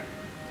there!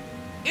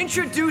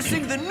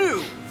 Introducing the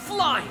new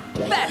Flying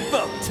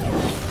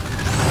Batboat!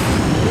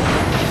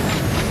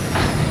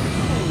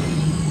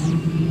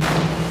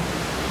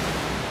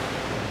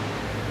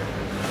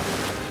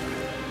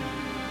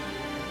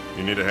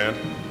 You need a hand?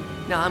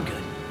 No, I'm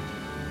good.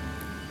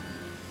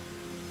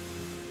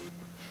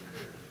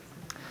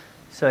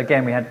 So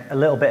again, we had a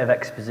little bit of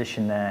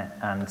exposition there,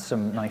 and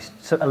some nice,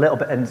 a little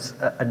bit,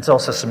 and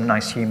also some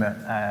nice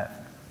humour,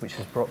 which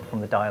was brought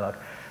from the dialogue.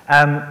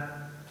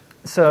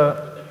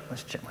 So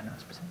let's check my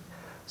notes.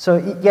 So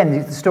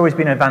again, the story's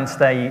been advanced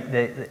there.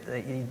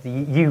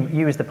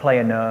 You as the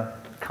player know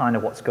kind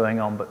of what's going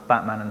on, but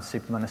Batman and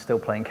Superman are still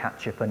playing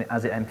catch up, and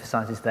as it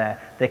emphasises there,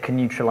 they can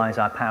neutralise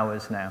our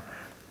powers now.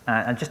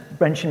 And just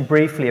mention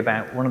briefly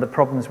about one of the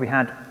problems we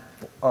had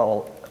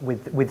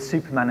with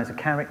Superman as a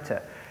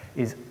character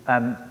is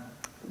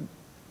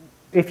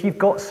if you've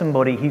got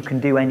somebody who can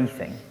do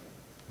anything,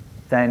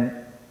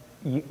 then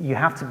you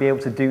have to be able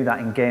to do that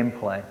in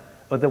gameplay.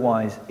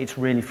 Otherwise, it's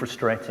really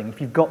frustrating.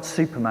 If you've got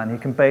Superman who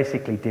can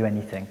basically do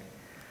anything,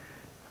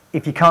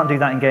 if you can't do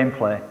that in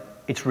gameplay,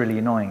 it's really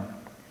annoying.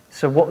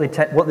 So what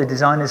the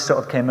designers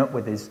sort of came up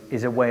with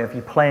is a way of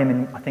you play him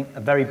in, I think,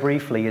 very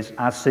briefly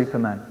as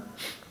Superman.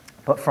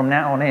 But from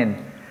now on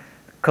in,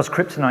 because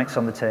kryptonite's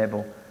on the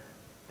table,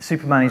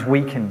 Superman is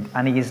weakened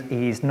and he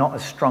is not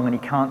as strong and he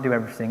can't do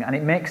everything. And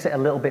it makes it a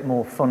little bit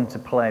more fun to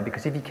play,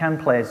 because if you can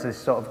play as this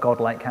sort of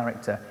godlike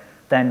character,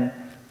 then,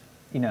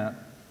 you know,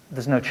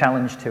 there's no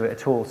challenge to it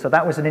at all. So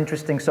that was an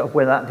interesting sort of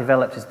way that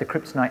developed, is the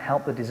kryptonite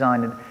helped the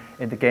design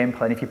in the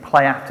gameplay. And if you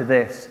play after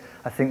this,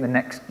 I think the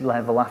next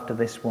level after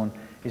this one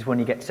is when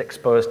he gets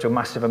exposed to a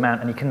massive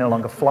amount and he can no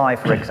longer fly,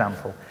 for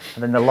example.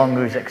 And then the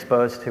longer he's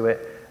exposed to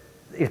it,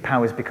 his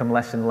powers become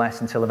less and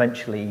less until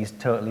eventually he's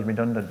totally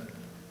redundant.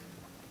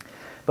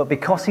 But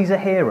because he's a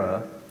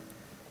hero,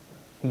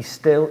 he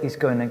still is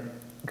going to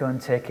go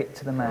and take it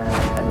to the man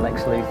and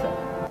Lex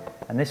Luthor.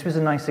 And this was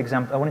a nice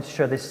example. I wanted to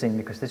show this scene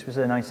because this was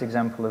a nice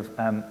example of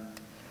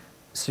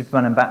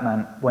Superman and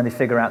Batman, when they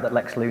figure out that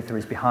Lex Luthor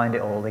is behind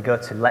it all. They go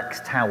to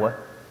Lex Tower,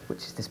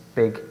 which is this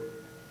big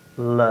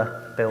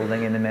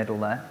building in the middle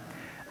there.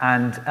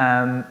 And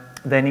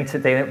they're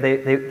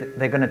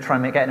going to try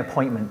and get an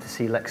appointment to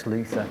see Lex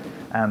Luthor.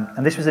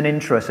 And this was an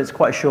intro, so it's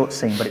quite a short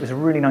scene, but it was a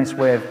really nice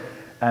way of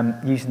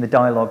using the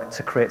dialogue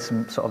to create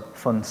some sort of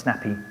fun,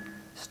 snappy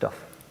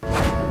stuff.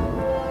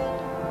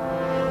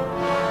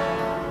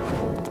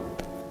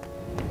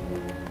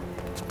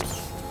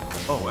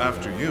 Oh,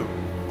 after you.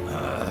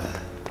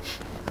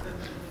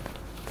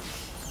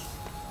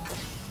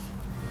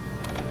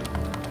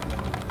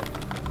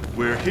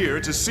 We're here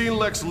to see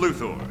Lex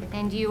Luthor.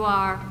 And you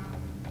are?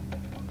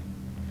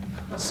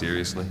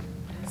 Seriously?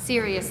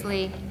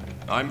 Seriously.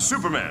 I'm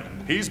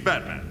Superman. He's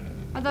Batman.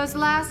 Are those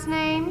last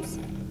names?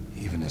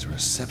 Even his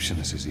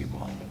receptionist is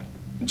evil.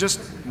 Just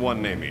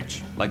one name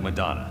each. Like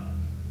Madonna.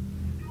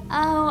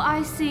 Oh,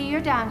 I see.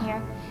 You're down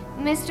here.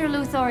 Mr.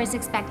 Luthor is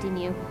expecting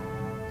you.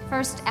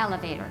 First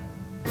elevator.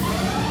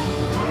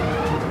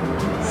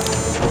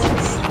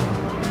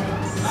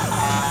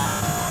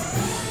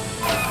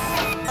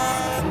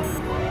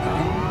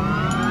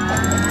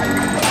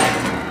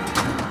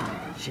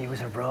 She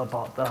was a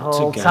robot the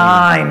whole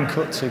time.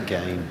 Cut to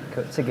game.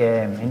 Cut to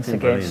game, into game,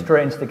 Brilliant.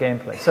 straight into the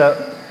gameplay. So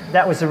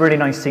that was a really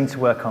nice scene to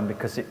work on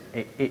because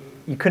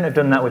you couldn't have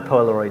done that with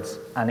Polaroids,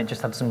 and it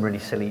just had some really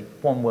silly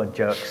one-word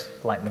jokes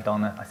like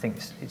Madonna. I think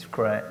it's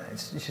great.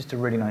 It's just a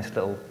really nice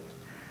little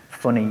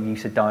funny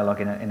use of dialogue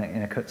in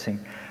a cutscene.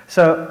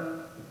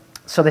 So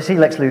they see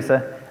Lex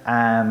Luthor,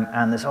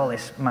 and there's all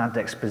this mad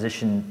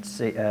exposition,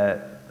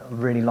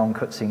 really long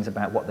cutscenes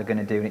about what they're going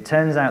to do. And it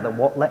turns out that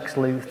what Lex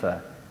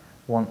Luthor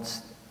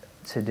wants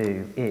to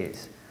do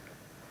is,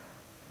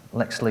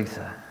 Lex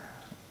Luthor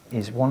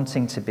is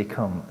wanting to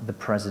become the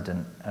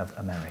president of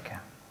America.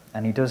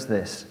 And he does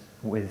this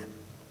with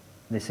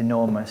this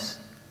enormous,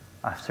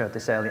 after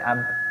this early,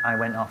 I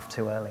went off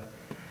too early.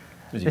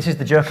 This is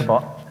the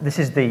Joker-bot. This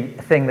is the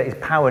thing that is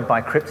powered by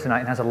kryptonite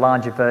and has a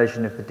larger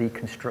version of the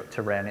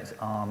deconstructor ray on its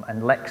arm.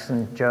 And Lex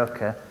and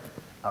Joker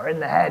are in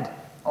the head,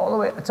 all the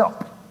way at the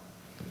top.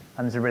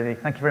 And there's a really,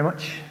 thank you very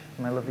much,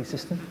 my lovely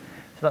assistant.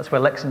 So that's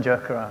where Lex and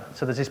Joker are.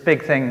 So there's this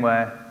big thing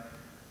where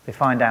they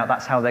find out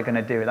that's how they're going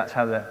to do it. That's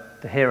how the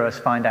heroes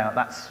find out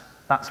that's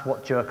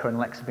what Joker and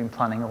Lex have been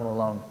planning all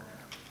along.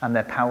 And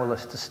they're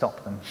powerless to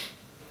stop them.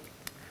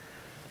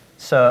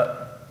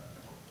 So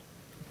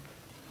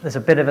there's a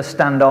bit of a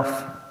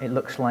standoff. It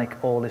looks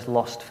like all is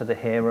lost for the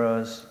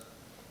heroes,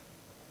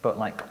 but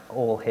like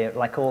all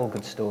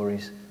good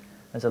stories,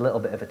 there's a little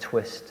bit of a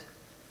twist.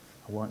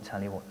 I won't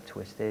tell you what the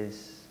twist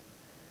is.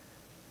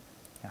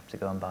 You have to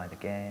go and buy the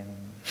game.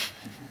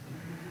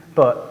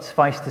 But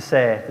suffice to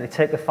say, they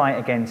take the fight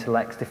again to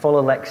Lex. They follow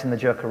Lex and the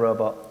Joker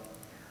robot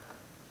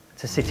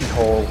to City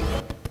Hall,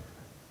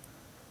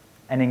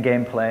 and in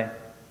gameplay,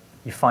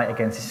 you fight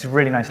against. This is a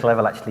really nice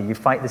level actually. You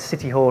fight. The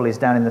City Hall is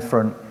down in the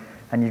front.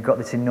 And you've got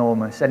this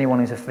enormous, anyone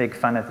who's a big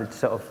fan of the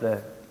sort of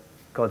the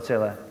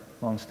Godzilla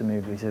monster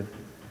movies of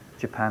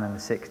Japan in the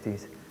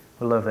 60s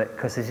will love it,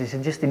 because this is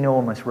just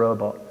enormous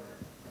robot,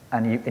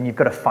 and you've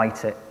got to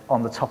fight it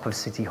on the top of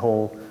City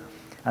Hall,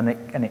 and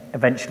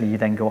eventually you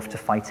then go off to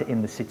fight it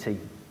in the city.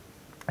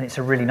 And it's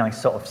a really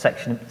nice sort of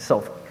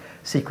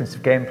sequence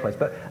of gameplays.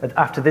 But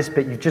after this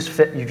bit, you've just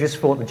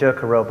fought the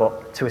Joker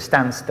robot to a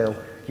standstill.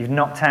 You've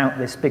knocked out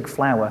this big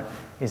flower,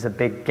 is a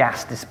big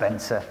gas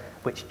dispenser,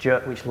 which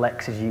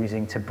Lex is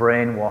using to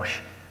brainwash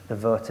the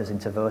voters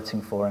into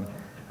voting for him.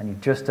 And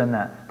you've just done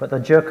that. But the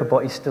Joker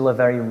bot is still a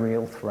very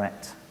real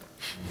threat.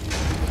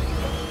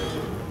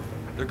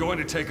 They're going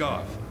to take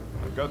off.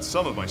 I've got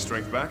some of my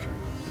strength back.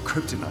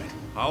 Kryptonite.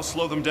 I'll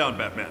slow them down,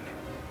 Batman.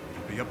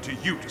 It'll be up to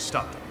you to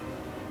stop them.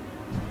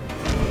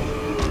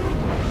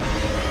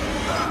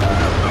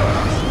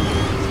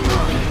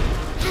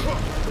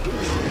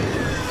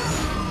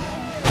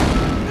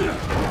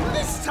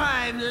 This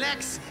time,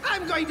 Lex,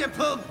 I'm going to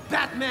pull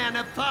Batman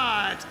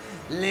apart.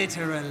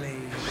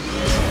 Literally.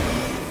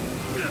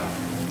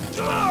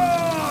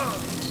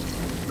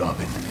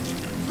 Robin.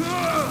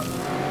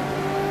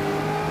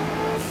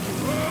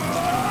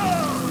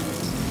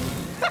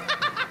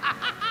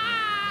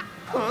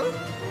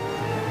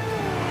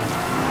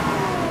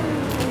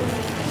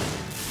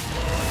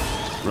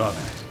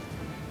 Robin.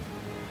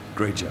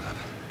 Great job.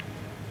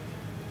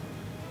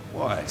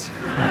 What?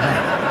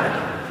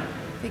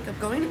 Think I'm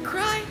going to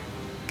cry?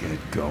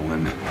 Get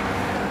going.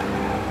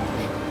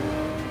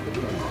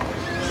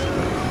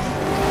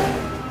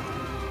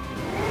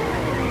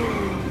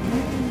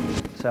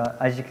 So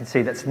as you can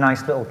see, that's a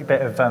nice little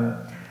bit of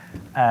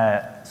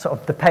sort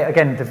of the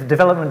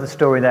development of the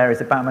story there is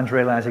that Batman's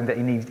realizing that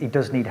he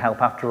does need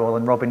help after all,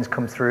 and Robin's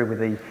come through with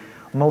the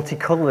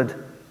multicolored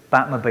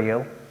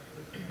Batmobile,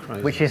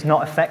 which is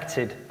not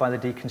affected by the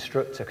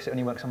deconstructor because it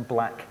only works on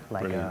black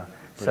Lego. Brilliant.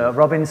 So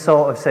Robin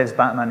sort of saves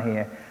Batman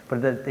here,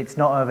 but it's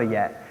not over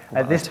yet.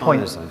 At this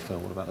point, the tyres, though, Phil?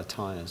 What about the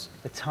tyres?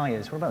 The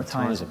tyres. What about the The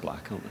tyres? tyres are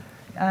black, aren't they?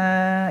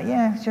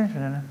 Yeah, sure.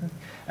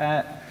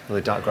 Well,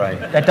 they're dark grey.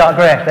 They're dark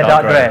grey. They're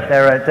dark grey.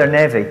 They're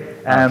navy.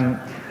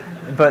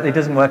 But it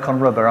doesn't work on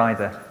rubber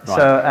either. Right.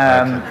 So,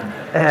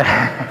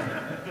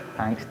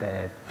 thanks,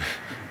 Dave.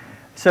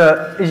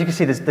 So, as you can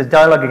see, the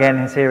dialogue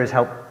again here has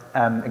helped.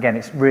 Again,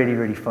 it's really,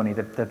 really funny.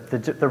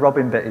 The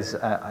Robin bit is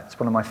it's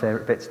one of my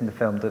favourite bits in the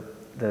film.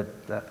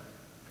 The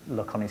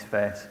look on his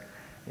face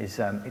is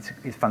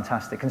it's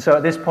fantastic. And so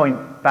at this point,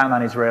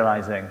 Batman is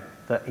realising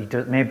that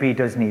maybe he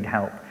does need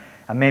help,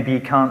 and maybe he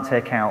can't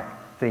take out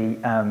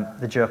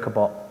the Joker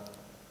bot,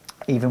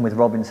 even with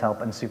Robin's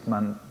help and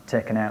Superman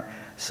taken out.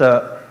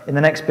 So in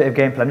the next bit of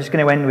gameplay, I'm just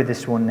going to end with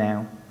this one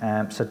now.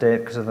 So Dave,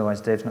 because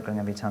otherwise Dave's not going to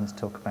have any time to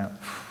talk about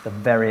the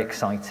very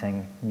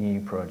exciting new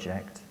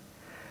project.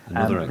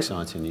 Another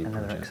exciting new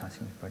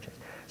project.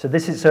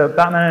 So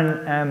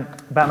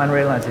Batman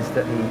realizes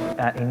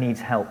that he needs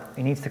help.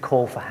 He needs to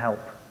call for help,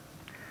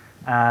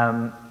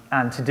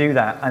 and to do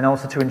that, and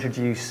also to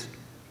introduce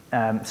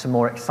some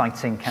more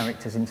exciting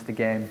characters into the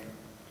game.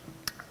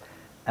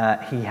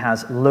 He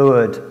has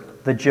lured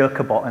the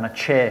Joker bot in a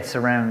chase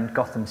around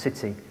Gotham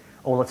City,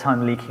 all the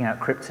time leaking out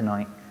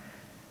kryptonite.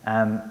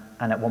 And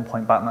at one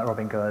point, Batman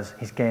Robin goes,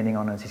 he's gaining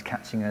on us, he's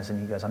catching us, and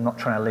he goes, I'm not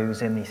trying to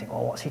lose him. And you think,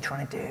 oh, what's he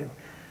trying to do?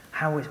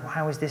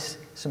 How is this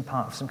some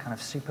part of some kind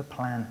of super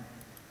plan?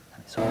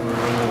 It's all real.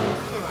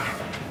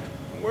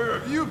 Where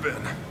have you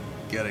been?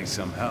 Getting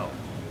some help.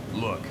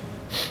 Look.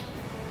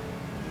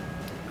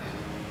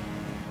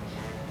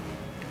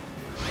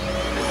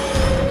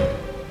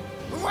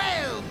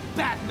 Well,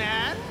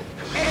 Batman,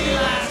 any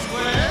last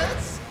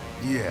words?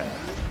 Yeah.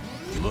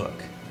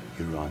 Look,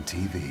 you're on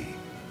TV.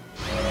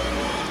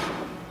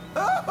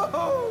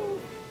 Oh,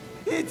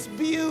 it's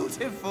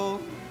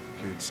beautiful.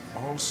 It's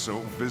also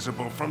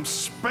visible from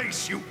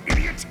space, you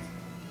idiot!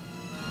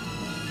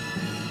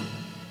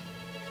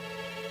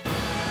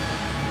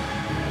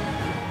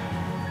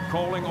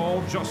 Calling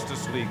all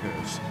Justice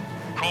Leaguers.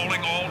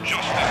 Calling all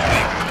Justice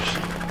Leaguers.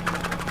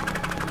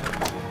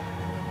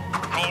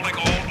 Calling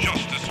all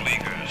Justice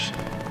Leaguers.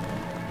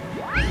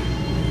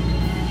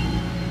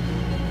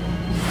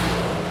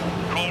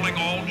 Calling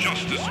all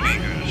Justice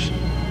Leaguers.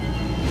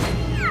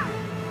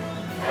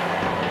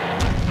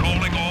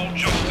 Calling all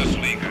Justice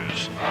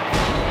Leaguers.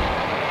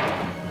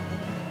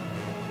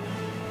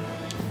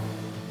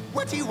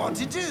 What do you want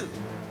to do?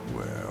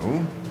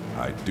 Well,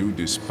 I do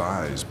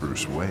despise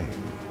Bruce Wayne.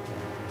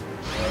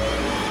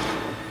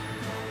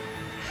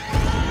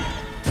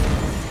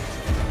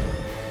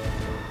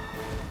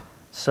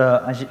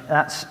 So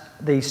that's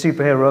the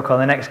superhero roll call.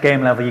 The next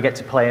game level, you get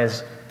to play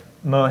as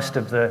most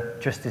of the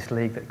Justice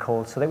League that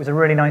called. So that was a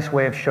really nice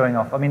way of showing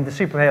off. I mean, the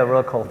superhero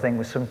roll call thing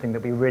was something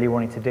that we really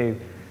wanted to do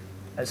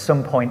at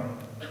some point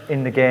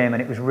in the game,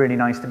 and it was really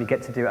nice that we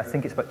get to do it. I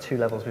think it's about 2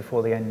 levels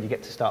before the end. You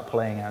get to start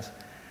playing as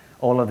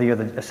all of the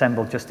other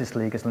assembled Justice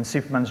Leaguers, and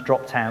Superman's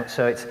dropped out.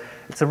 So it's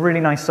a really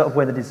nice sort of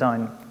way the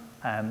design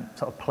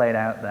sort of played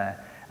out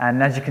there.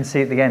 And as you can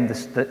see at the end,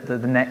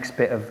 the next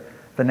bit of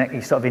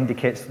he sort of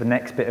indicates the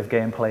next bit of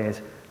gameplay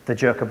is the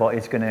Joker bot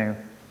is going to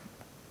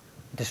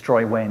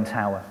destroy Wayne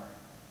Tower.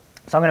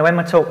 So I'm going to end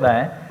my talk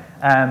there,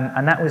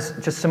 and that was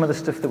just some of the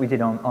stuff that we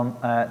did on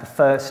the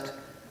first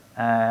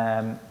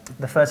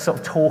sort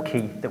of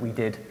talkie that we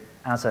did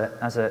as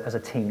a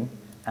team.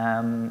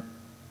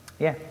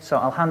 Yeah, so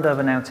I'll hand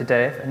over now to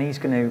Dave, and he's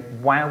going to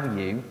wow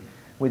you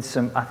with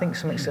some. I think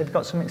I've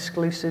got some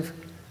exclusive.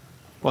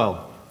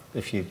 Well,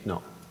 if you've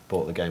not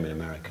bought the game in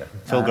America,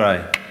 Phil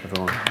Gray,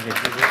 everyone.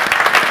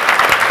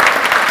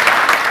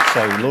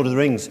 So, Lord of the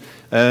Rings.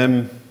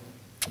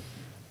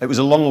 It was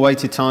a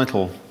long-awaited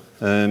title.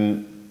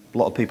 A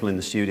lot of people in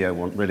the studio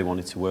really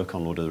wanted to work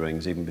on Lord of the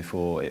Rings, even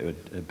before it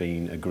had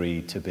been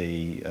agreed to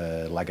be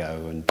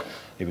Lego, and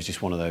it was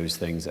just one of those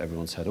things that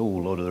everyone said, oh,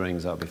 Lord of the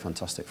Rings, that would be a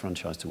fantastic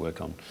franchise to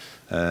work on.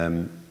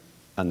 And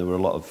there were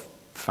a lot of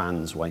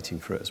fans waiting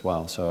for it as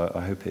well, so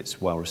I hope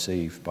it's well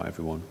received by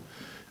everyone.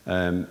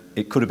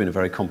 It could have been a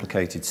very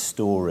complicated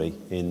story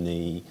in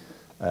the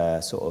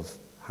sort of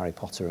Harry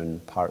Potter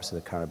and Pirates of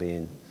the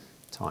Caribbean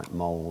type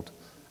mould.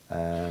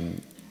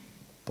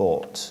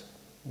 But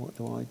what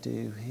do I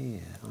do here?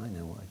 I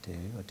know what I do.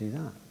 I do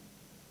that.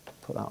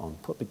 Put that on.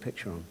 Put the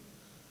picture on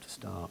to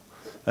start.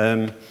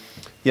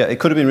 Yeah, it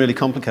could have been really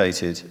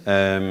complicated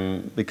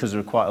because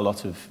there are quite a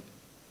lot of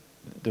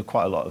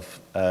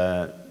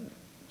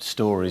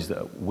stories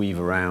that weave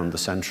around the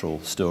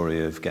central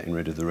story of getting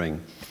rid of the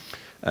ring.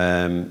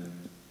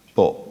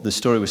 But the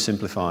story was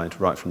simplified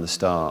right from the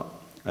start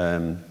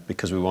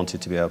because we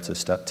wanted to be able to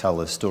tell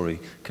the story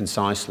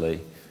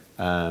concisely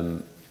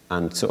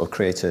and sort of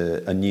create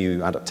a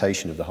new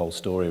adaptation of the whole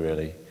story,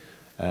 really.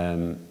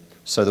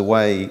 So the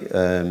way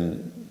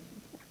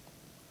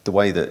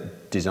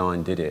that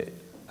design did it,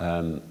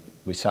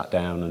 we sat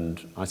down,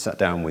 and I sat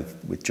down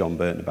with John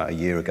Burton about a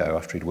year ago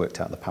after he'd worked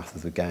out the path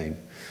of the game,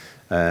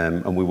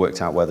 and we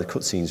worked out where the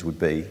cutscenes would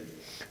be.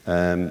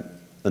 And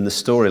the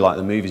story, like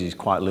the movies, is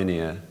quite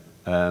linear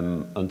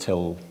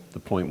until the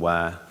point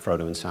where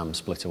Frodo and Sam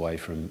split away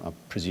from, I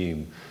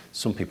presume,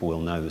 some people will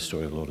know the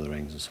story of Lord of the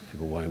Rings and some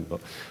people won't, but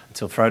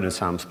until Frodo and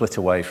Sam split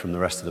away from the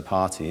rest of the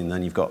party, and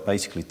then you've got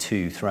basically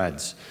 2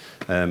 threads.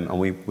 And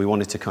we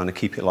wanted to kind of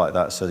keep it like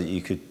that so that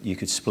you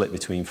could split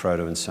between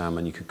Frodo and Sam,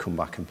 and you could come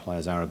back and play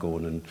as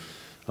Aragorn and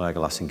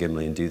Legolas and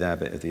Gimli and do their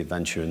bit of the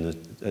adventure, and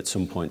at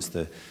some points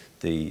the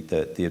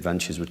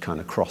adventures would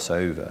kind of cross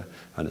over,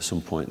 and at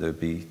some point they'd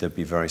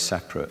be very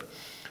separate.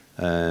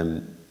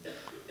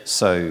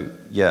 So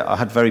yeah, I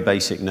had very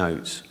basic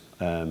notes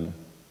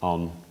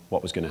on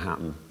what was going to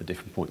happen at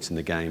different points in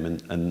the game,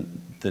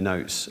 and the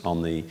notes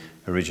on the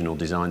original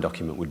design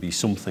document would be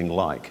something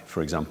like,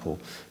 for example,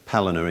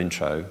 Pelennor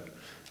intro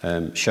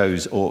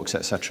shows orcs,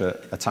 etc.,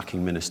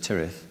 attacking Minas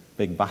Tirith,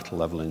 big battle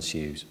level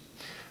ensues,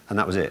 and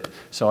that was it.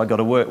 So I got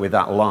to work with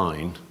that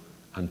line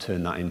and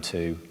turn that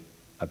into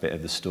a bit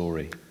of the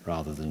story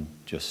rather than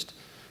just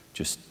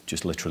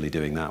literally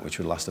doing that, which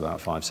would last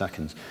about 5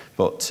 seconds.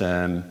 But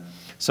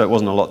so it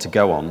wasn't a lot to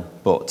go on,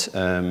 but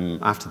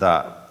after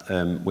that,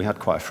 we had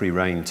quite a free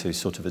rein to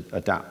sort of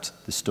adapt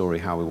the story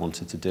how we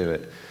wanted to do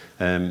it.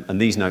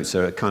 And these notes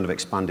are kind of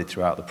expanded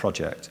throughout the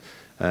project.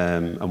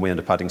 And we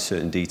ended up adding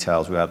certain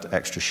details. We had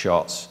extra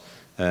shots,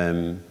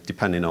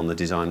 depending on the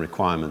design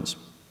requirements.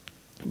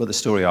 But the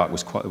story arc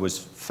was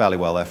fairly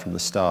well there from the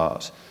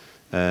start.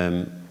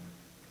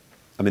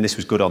 I mean, this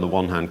was good on the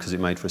one hand because it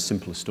made for a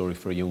simpler story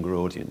for a younger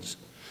audience.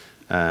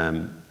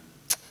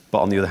 but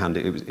on the other hand,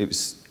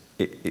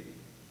 it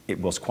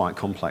was quite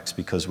complex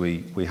because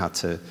we had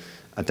to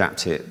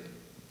adapt it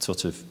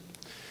sort of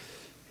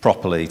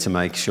properly to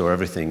make sure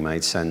everything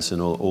made sense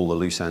and all the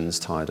loose ends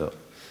tied up.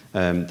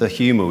 The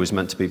humour was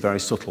meant to be very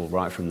subtle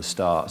right from the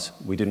start.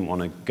 We didn't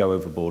want to go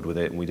overboard with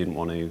it, and we didn't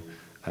want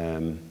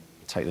to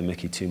take the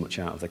mickey too much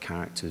out of the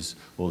characters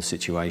or the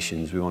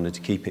situations. We wanted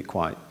to keep it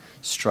quite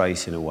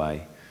straight in a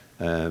way.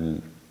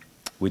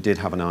 We did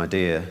have an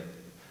idea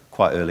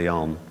quite early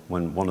on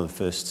when one of the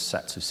first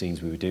sets of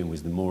scenes we were doing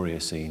was the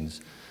Moria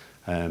scenes,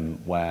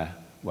 where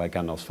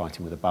Gandalf's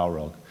fighting with a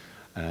Balrog.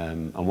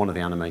 And one of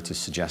the animators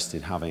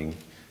suggested having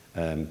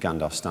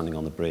Gandalf standing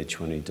on the bridge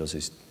when he does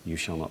his "You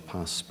shall not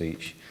pass"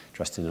 speech,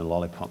 dressed in a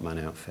Lollipop Man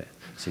outfit.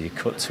 So you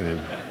cut to him,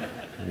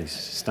 and he's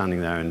standing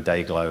there in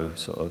Dayglow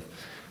sort of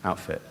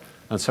outfit.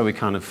 And so we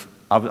kind of,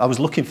 I was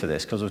looking for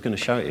this because I was going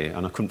to show it you,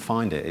 and I couldn't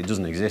find it. It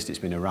doesn't exist. It's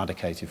been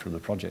eradicated from the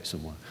project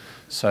somewhere.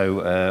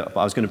 So but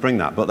I was going to bring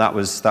that, but that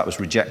was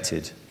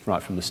rejected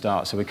right from the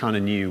start. So we kind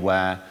of knew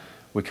where,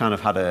 we kind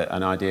of had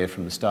an idea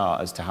from the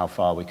start as to how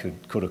far we could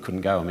or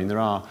couldn't go. I mean, there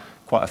are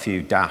quite a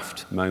few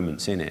daft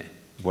moments in it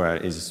where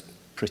it is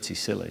pretty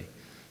silly.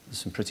 There's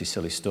some pretty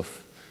silly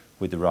stuff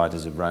with the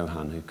Riders of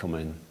Rohan who come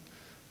in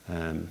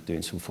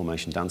doing some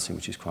formation dancing,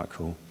 which is quite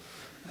cool.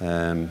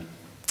 Yeah,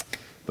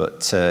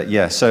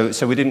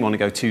 so we didn't want to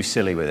go too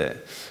silly with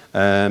it.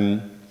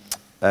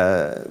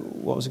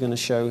 What was I going to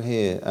show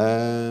here?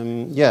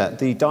 Yeah,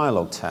 the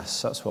dialogue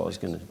tests, that's what I was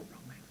going to...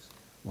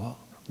 What?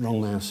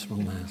 Wrong mouse,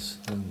 wrong mouse.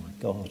 Oh my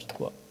God,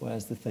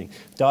 where's the thing?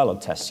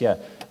 Dialogue tests, yeah.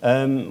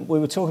 We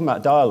were talking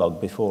about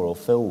dialogue before, or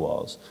Phil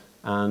was,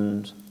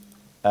 and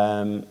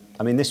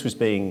I mean, this was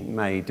being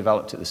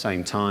developed at the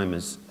same time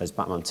as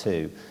Batman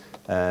 2,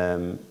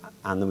 and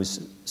there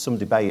was some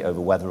debate over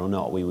whether or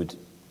not we'd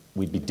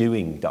be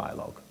doing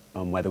dialogue,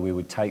 and whether we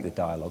would take the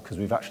dialogue, because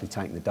we've actually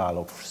taken the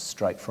dialogue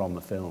straight from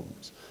the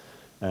films,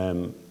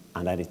 and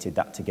edited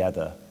that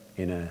together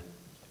in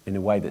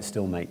a way that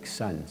still makes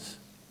sense,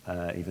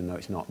 even though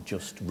it's not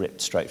just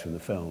ripped straight from the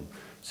film.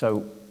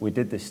 So we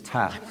did this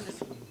test. I want to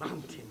see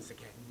mountains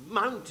again.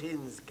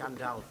 Mountains,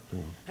 Gandalf.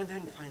 And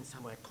then find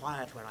somewhere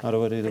quiet where How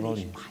do I do the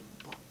volume?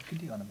 You can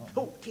do it on the bottom.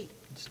 Oh, Keith.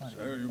 So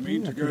you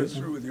mean to go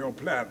through with your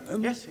plan,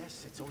 then? Yes,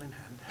 yes, it's all in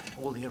hand.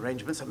 All the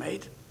arrangements are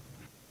made.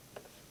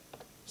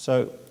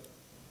 So,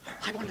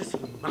 I want to see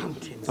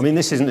mountains. I mean,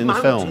 this isn't in the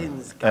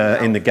film,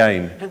 in the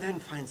game. And then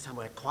find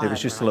somewhere quiet. It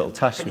was just a little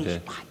test we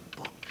did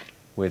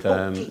with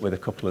a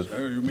couple of. So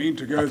you mean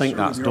to go I think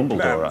that's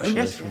Dumbledore actually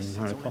yes, from yes,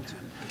 Harry Potter.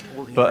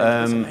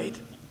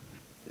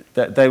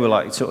 But they were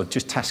like sort of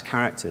just test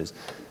characters,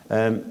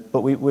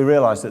 but we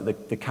realised that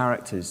the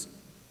characters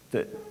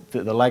that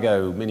the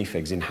Lego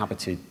minifigs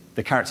inhabited,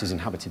 the characters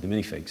inhabited the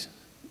minifigs,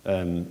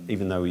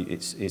 even though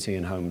it's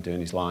Ian Holm doing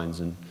his lines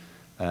and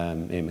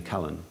Ian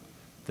McKellen,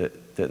 that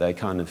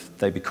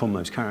they become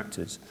those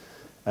characters.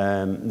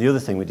 The other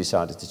thing we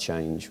decided to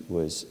change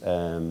was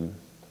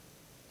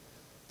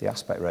the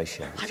aspect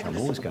ratio, which I'm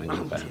always going on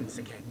about.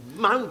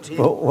 Mountains.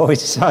 But what we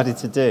decided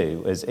to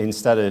do is,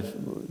 instead of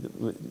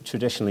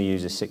traditionally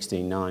use a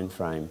 16:9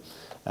 frame,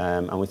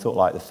 and we thought,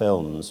 like the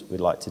films,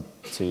 we'd like to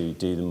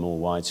do the more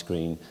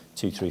widescreen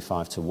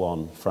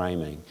 2:3:5:1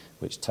 framing,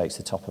 which takes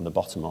the top and the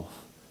bottom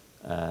off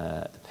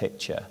the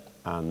picture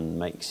and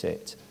makes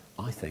it,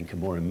 I think, a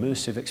more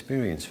immersive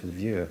experience for the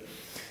viewer,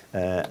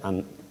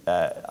 and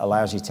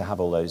allows you to have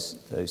all those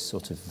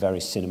sort of very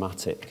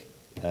cinematic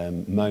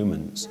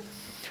moments.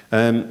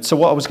 So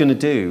what I was going to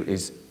do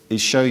is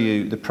show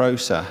you the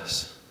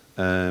process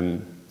for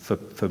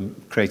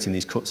creating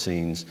these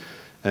cutscenes.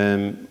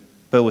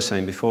 Bill was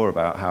saying before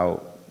about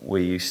how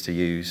we used to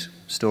use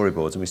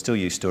storyboards, and we still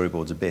use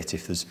storyboards a bit.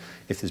 If there's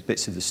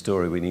bits of the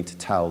story we need to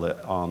tell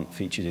that aren't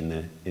featured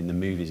in the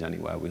movies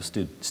anywhere, we'll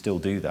still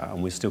do that,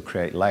 and we'll still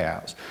create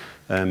layouts.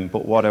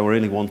 But what I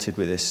really wanted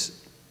with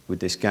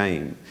this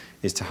game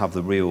is to have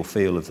the real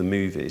feel of the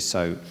movies.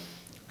 So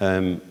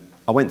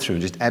I went through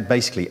and just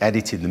basically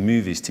edited the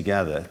movies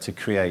together to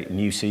create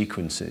new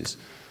sequences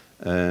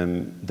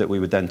that we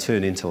would then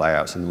turn into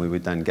layouts and we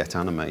would then get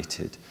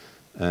animated.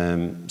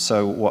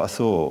 So what I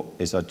thought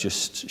is I'd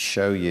just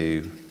show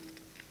you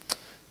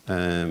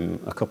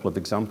a couple of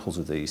examples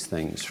of these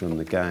things from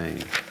the game.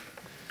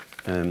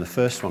 The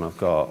first one I've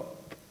got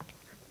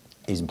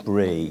is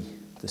Bree,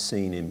 the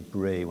scene in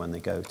Bree when they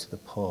go to the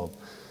pub.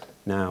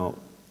 Now,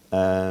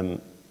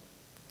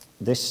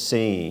 this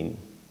scene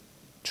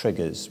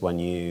triggers when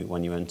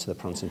you enter the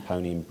Prancing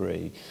Pony in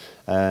Bree.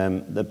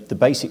 The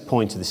basic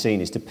point of the scene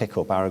is to pick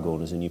up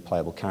Aragorn as a new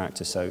playable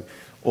character. So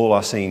all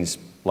our scenes,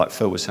 like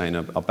Phil was saying,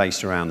 are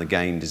based around the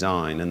game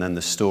design, and then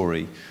the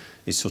story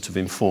is sort of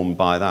informed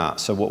by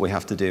that. So what we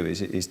have to do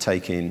is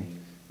take in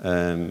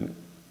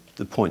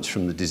the points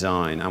from the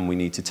design, and we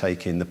need to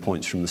take in the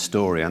points from the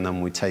story, and then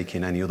we take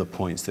in any other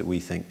points that we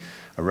think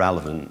are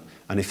relevant.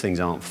 And if things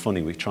aren't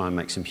funny, we try and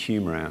make some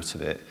humour out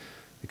of it,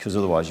 because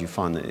otherwise you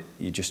find that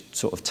you're just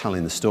sort of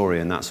telling the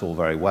story, and that's all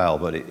very well,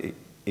 but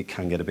it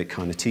can get a bit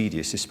kind of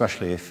tedious,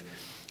 especially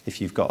if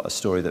you've got a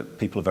story that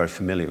people are very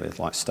familiar with,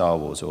 like Star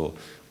Wars or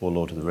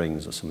Lord of the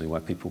Rings or something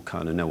where people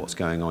kind of know what's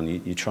going on,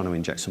 you're trying to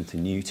inject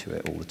something new to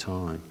it all the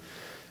time.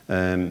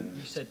 You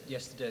said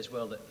yesterday as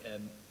well that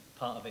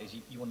part of it is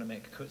you want to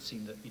make a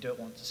cutscene that you don't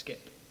want to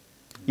skip.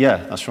 Yeah,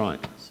 that's right.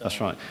 That's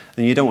right.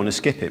 And you don't want to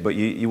skip it, but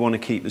you want to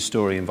keep the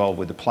story involved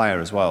with the player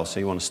as well. So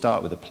you want to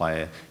start with the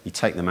player, you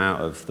take them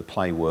out of the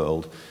play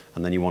world,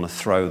 and then you want to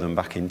throw them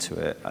back into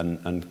it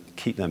and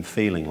keep them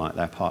feeling like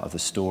they're part of the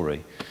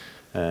story.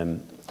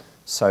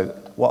 So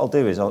what I'll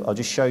do is I'll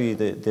just show you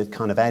the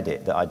kind of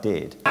edit that I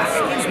did.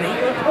 Excuse me.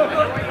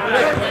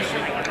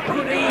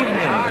 Good evening.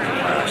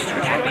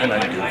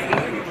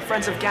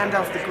 Friends of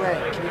Gandalf the Grey.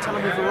 Can you tell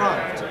him we've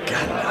arrived?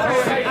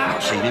 Gandalf? I've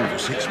not seen him for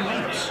 6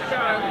 months.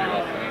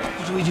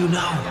 What do we do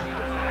now?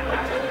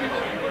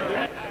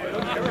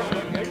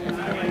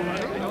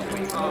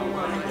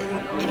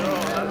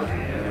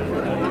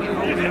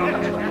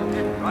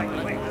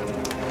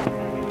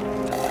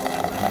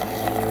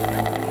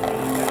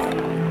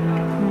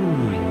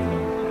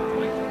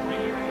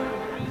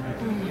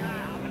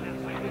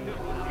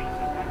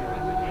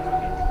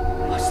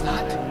 What's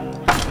that?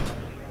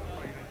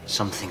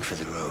 Something for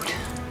the road.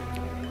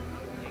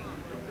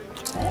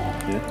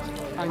 Yeah?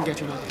 I can get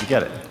you one. You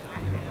get it?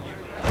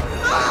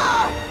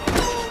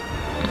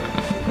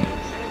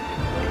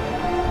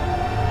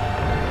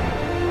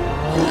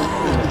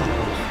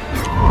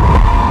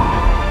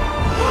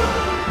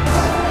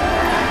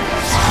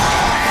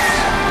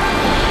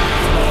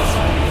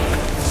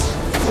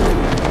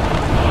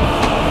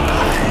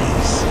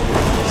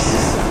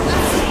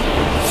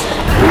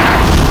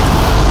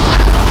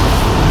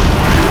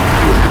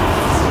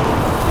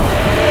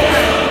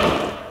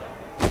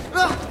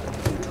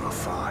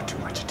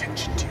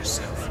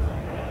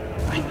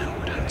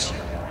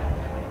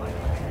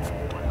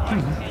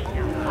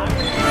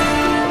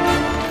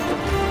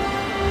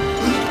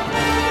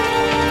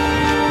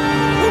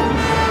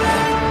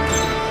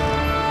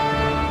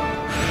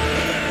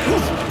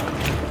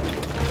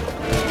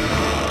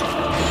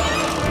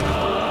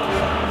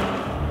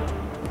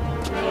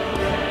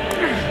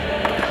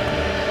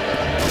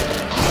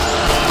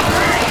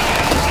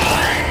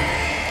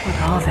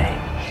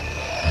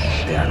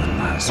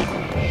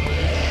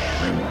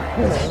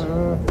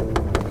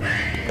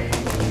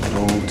 At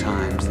all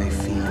times they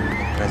feel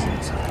the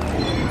presence of the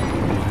Lord.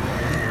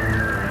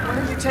 When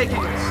are you taking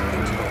us?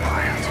 Into the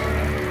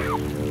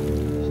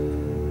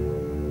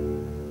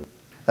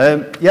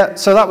wild. Yeah,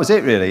 so that was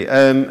it really.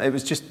 It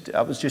was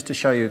just to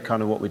show you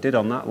kind of what we did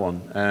on that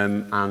one,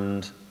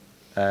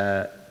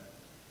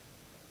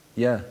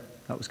 yeah,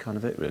 that was kind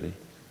of it really.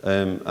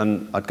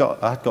 And I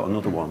had got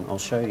another one. I'll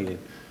show you.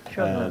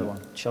 Show another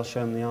one. Shall I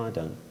show them the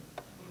Idone?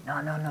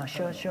 No.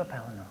 Show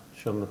Palinor.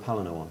 Show them the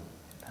Palinor one.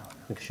 I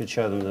think I should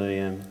show them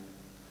the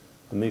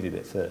movie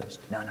bit first.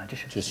 No,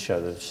 just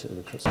show the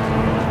cutscene.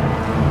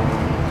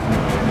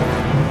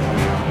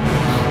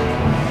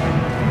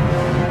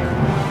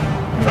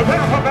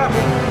 Prepare for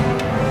battle!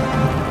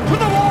 To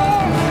the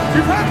wall!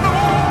 Defend the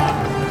wall!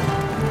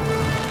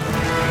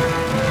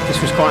 This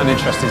was quite an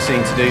interesting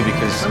scene to do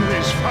because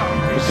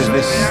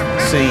this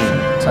scene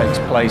takes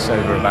place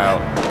over about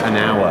an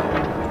hour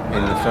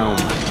in the film.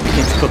 It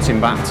keeps cutting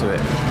back to it,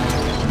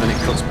 and it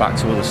cuts back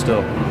to other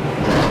stuff.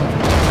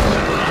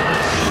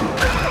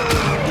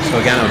 So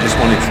again, I just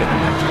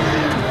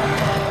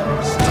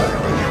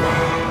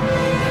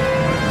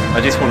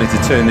wanted to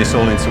turn this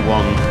all into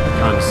one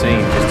kind of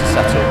scene just to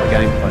set up the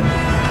gameplay,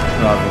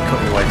 rather than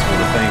cutting away to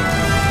other things.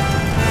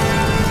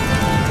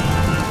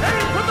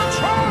 Aim for the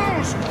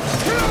trolls!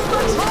 Kill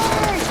the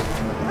trolls!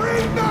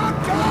 Bring them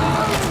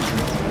down!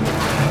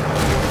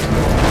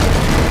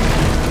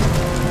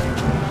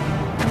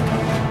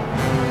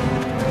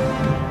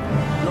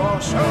 Your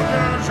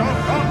soldiers of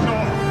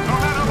Gondor, no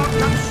matter what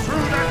comes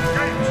through that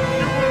gate,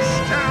 you will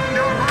stand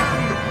your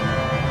ground!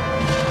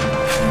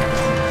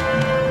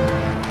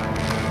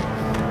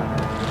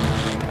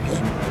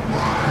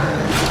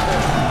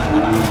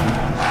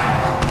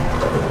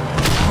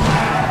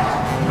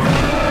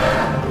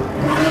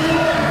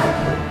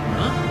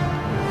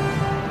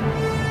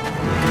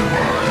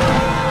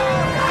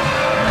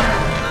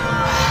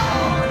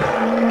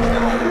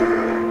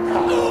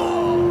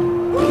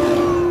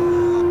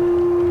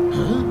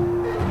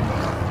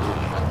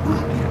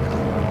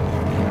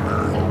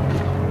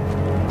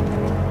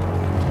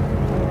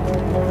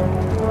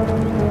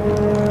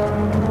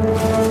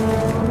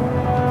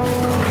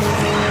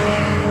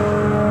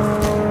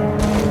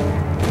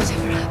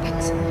 Whatever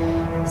happens,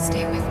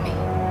 stay with me.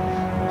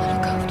 I'll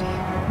look after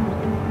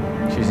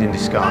you. She's in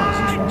disguise.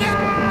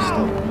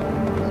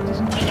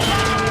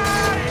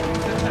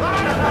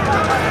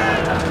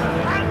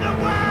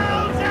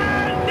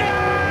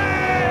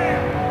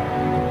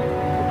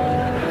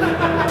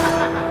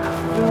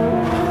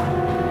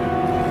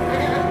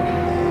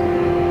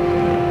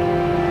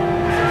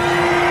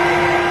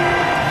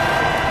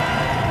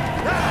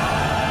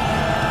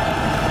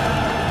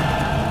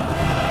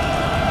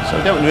 So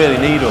we don't really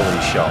need all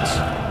these shots.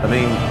 I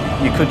mean,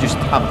 you could just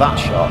have that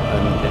shot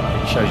and it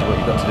shows you what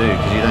you've got to do,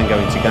 because you then go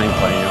into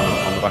gameplay and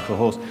you're on the back of a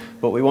horse.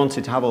 But we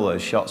wanted to have all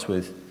those shots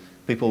with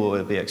people who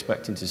would be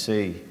expecting to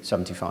see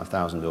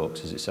 75,000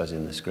 orcs, as it says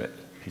in the script,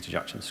 Peter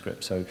Jackson's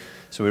script. So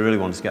we really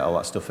wanted to get all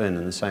that stuff in,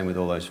 and the same with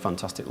all those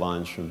fantastic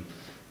lines from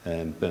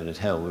Bernard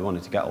Hill. We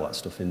wanted to get all that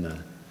stuff in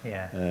there.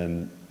 Yeah.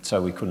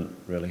 So we couldn't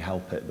really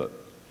help it, but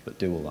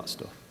do all that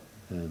stuff.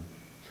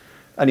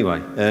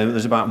 Anyway,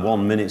 there's about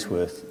 1 minute's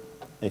worth,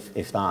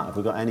 if that. Have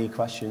we got any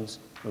questions?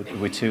 Are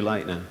we too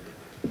late now?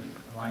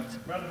 Right.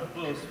 Round of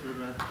applause for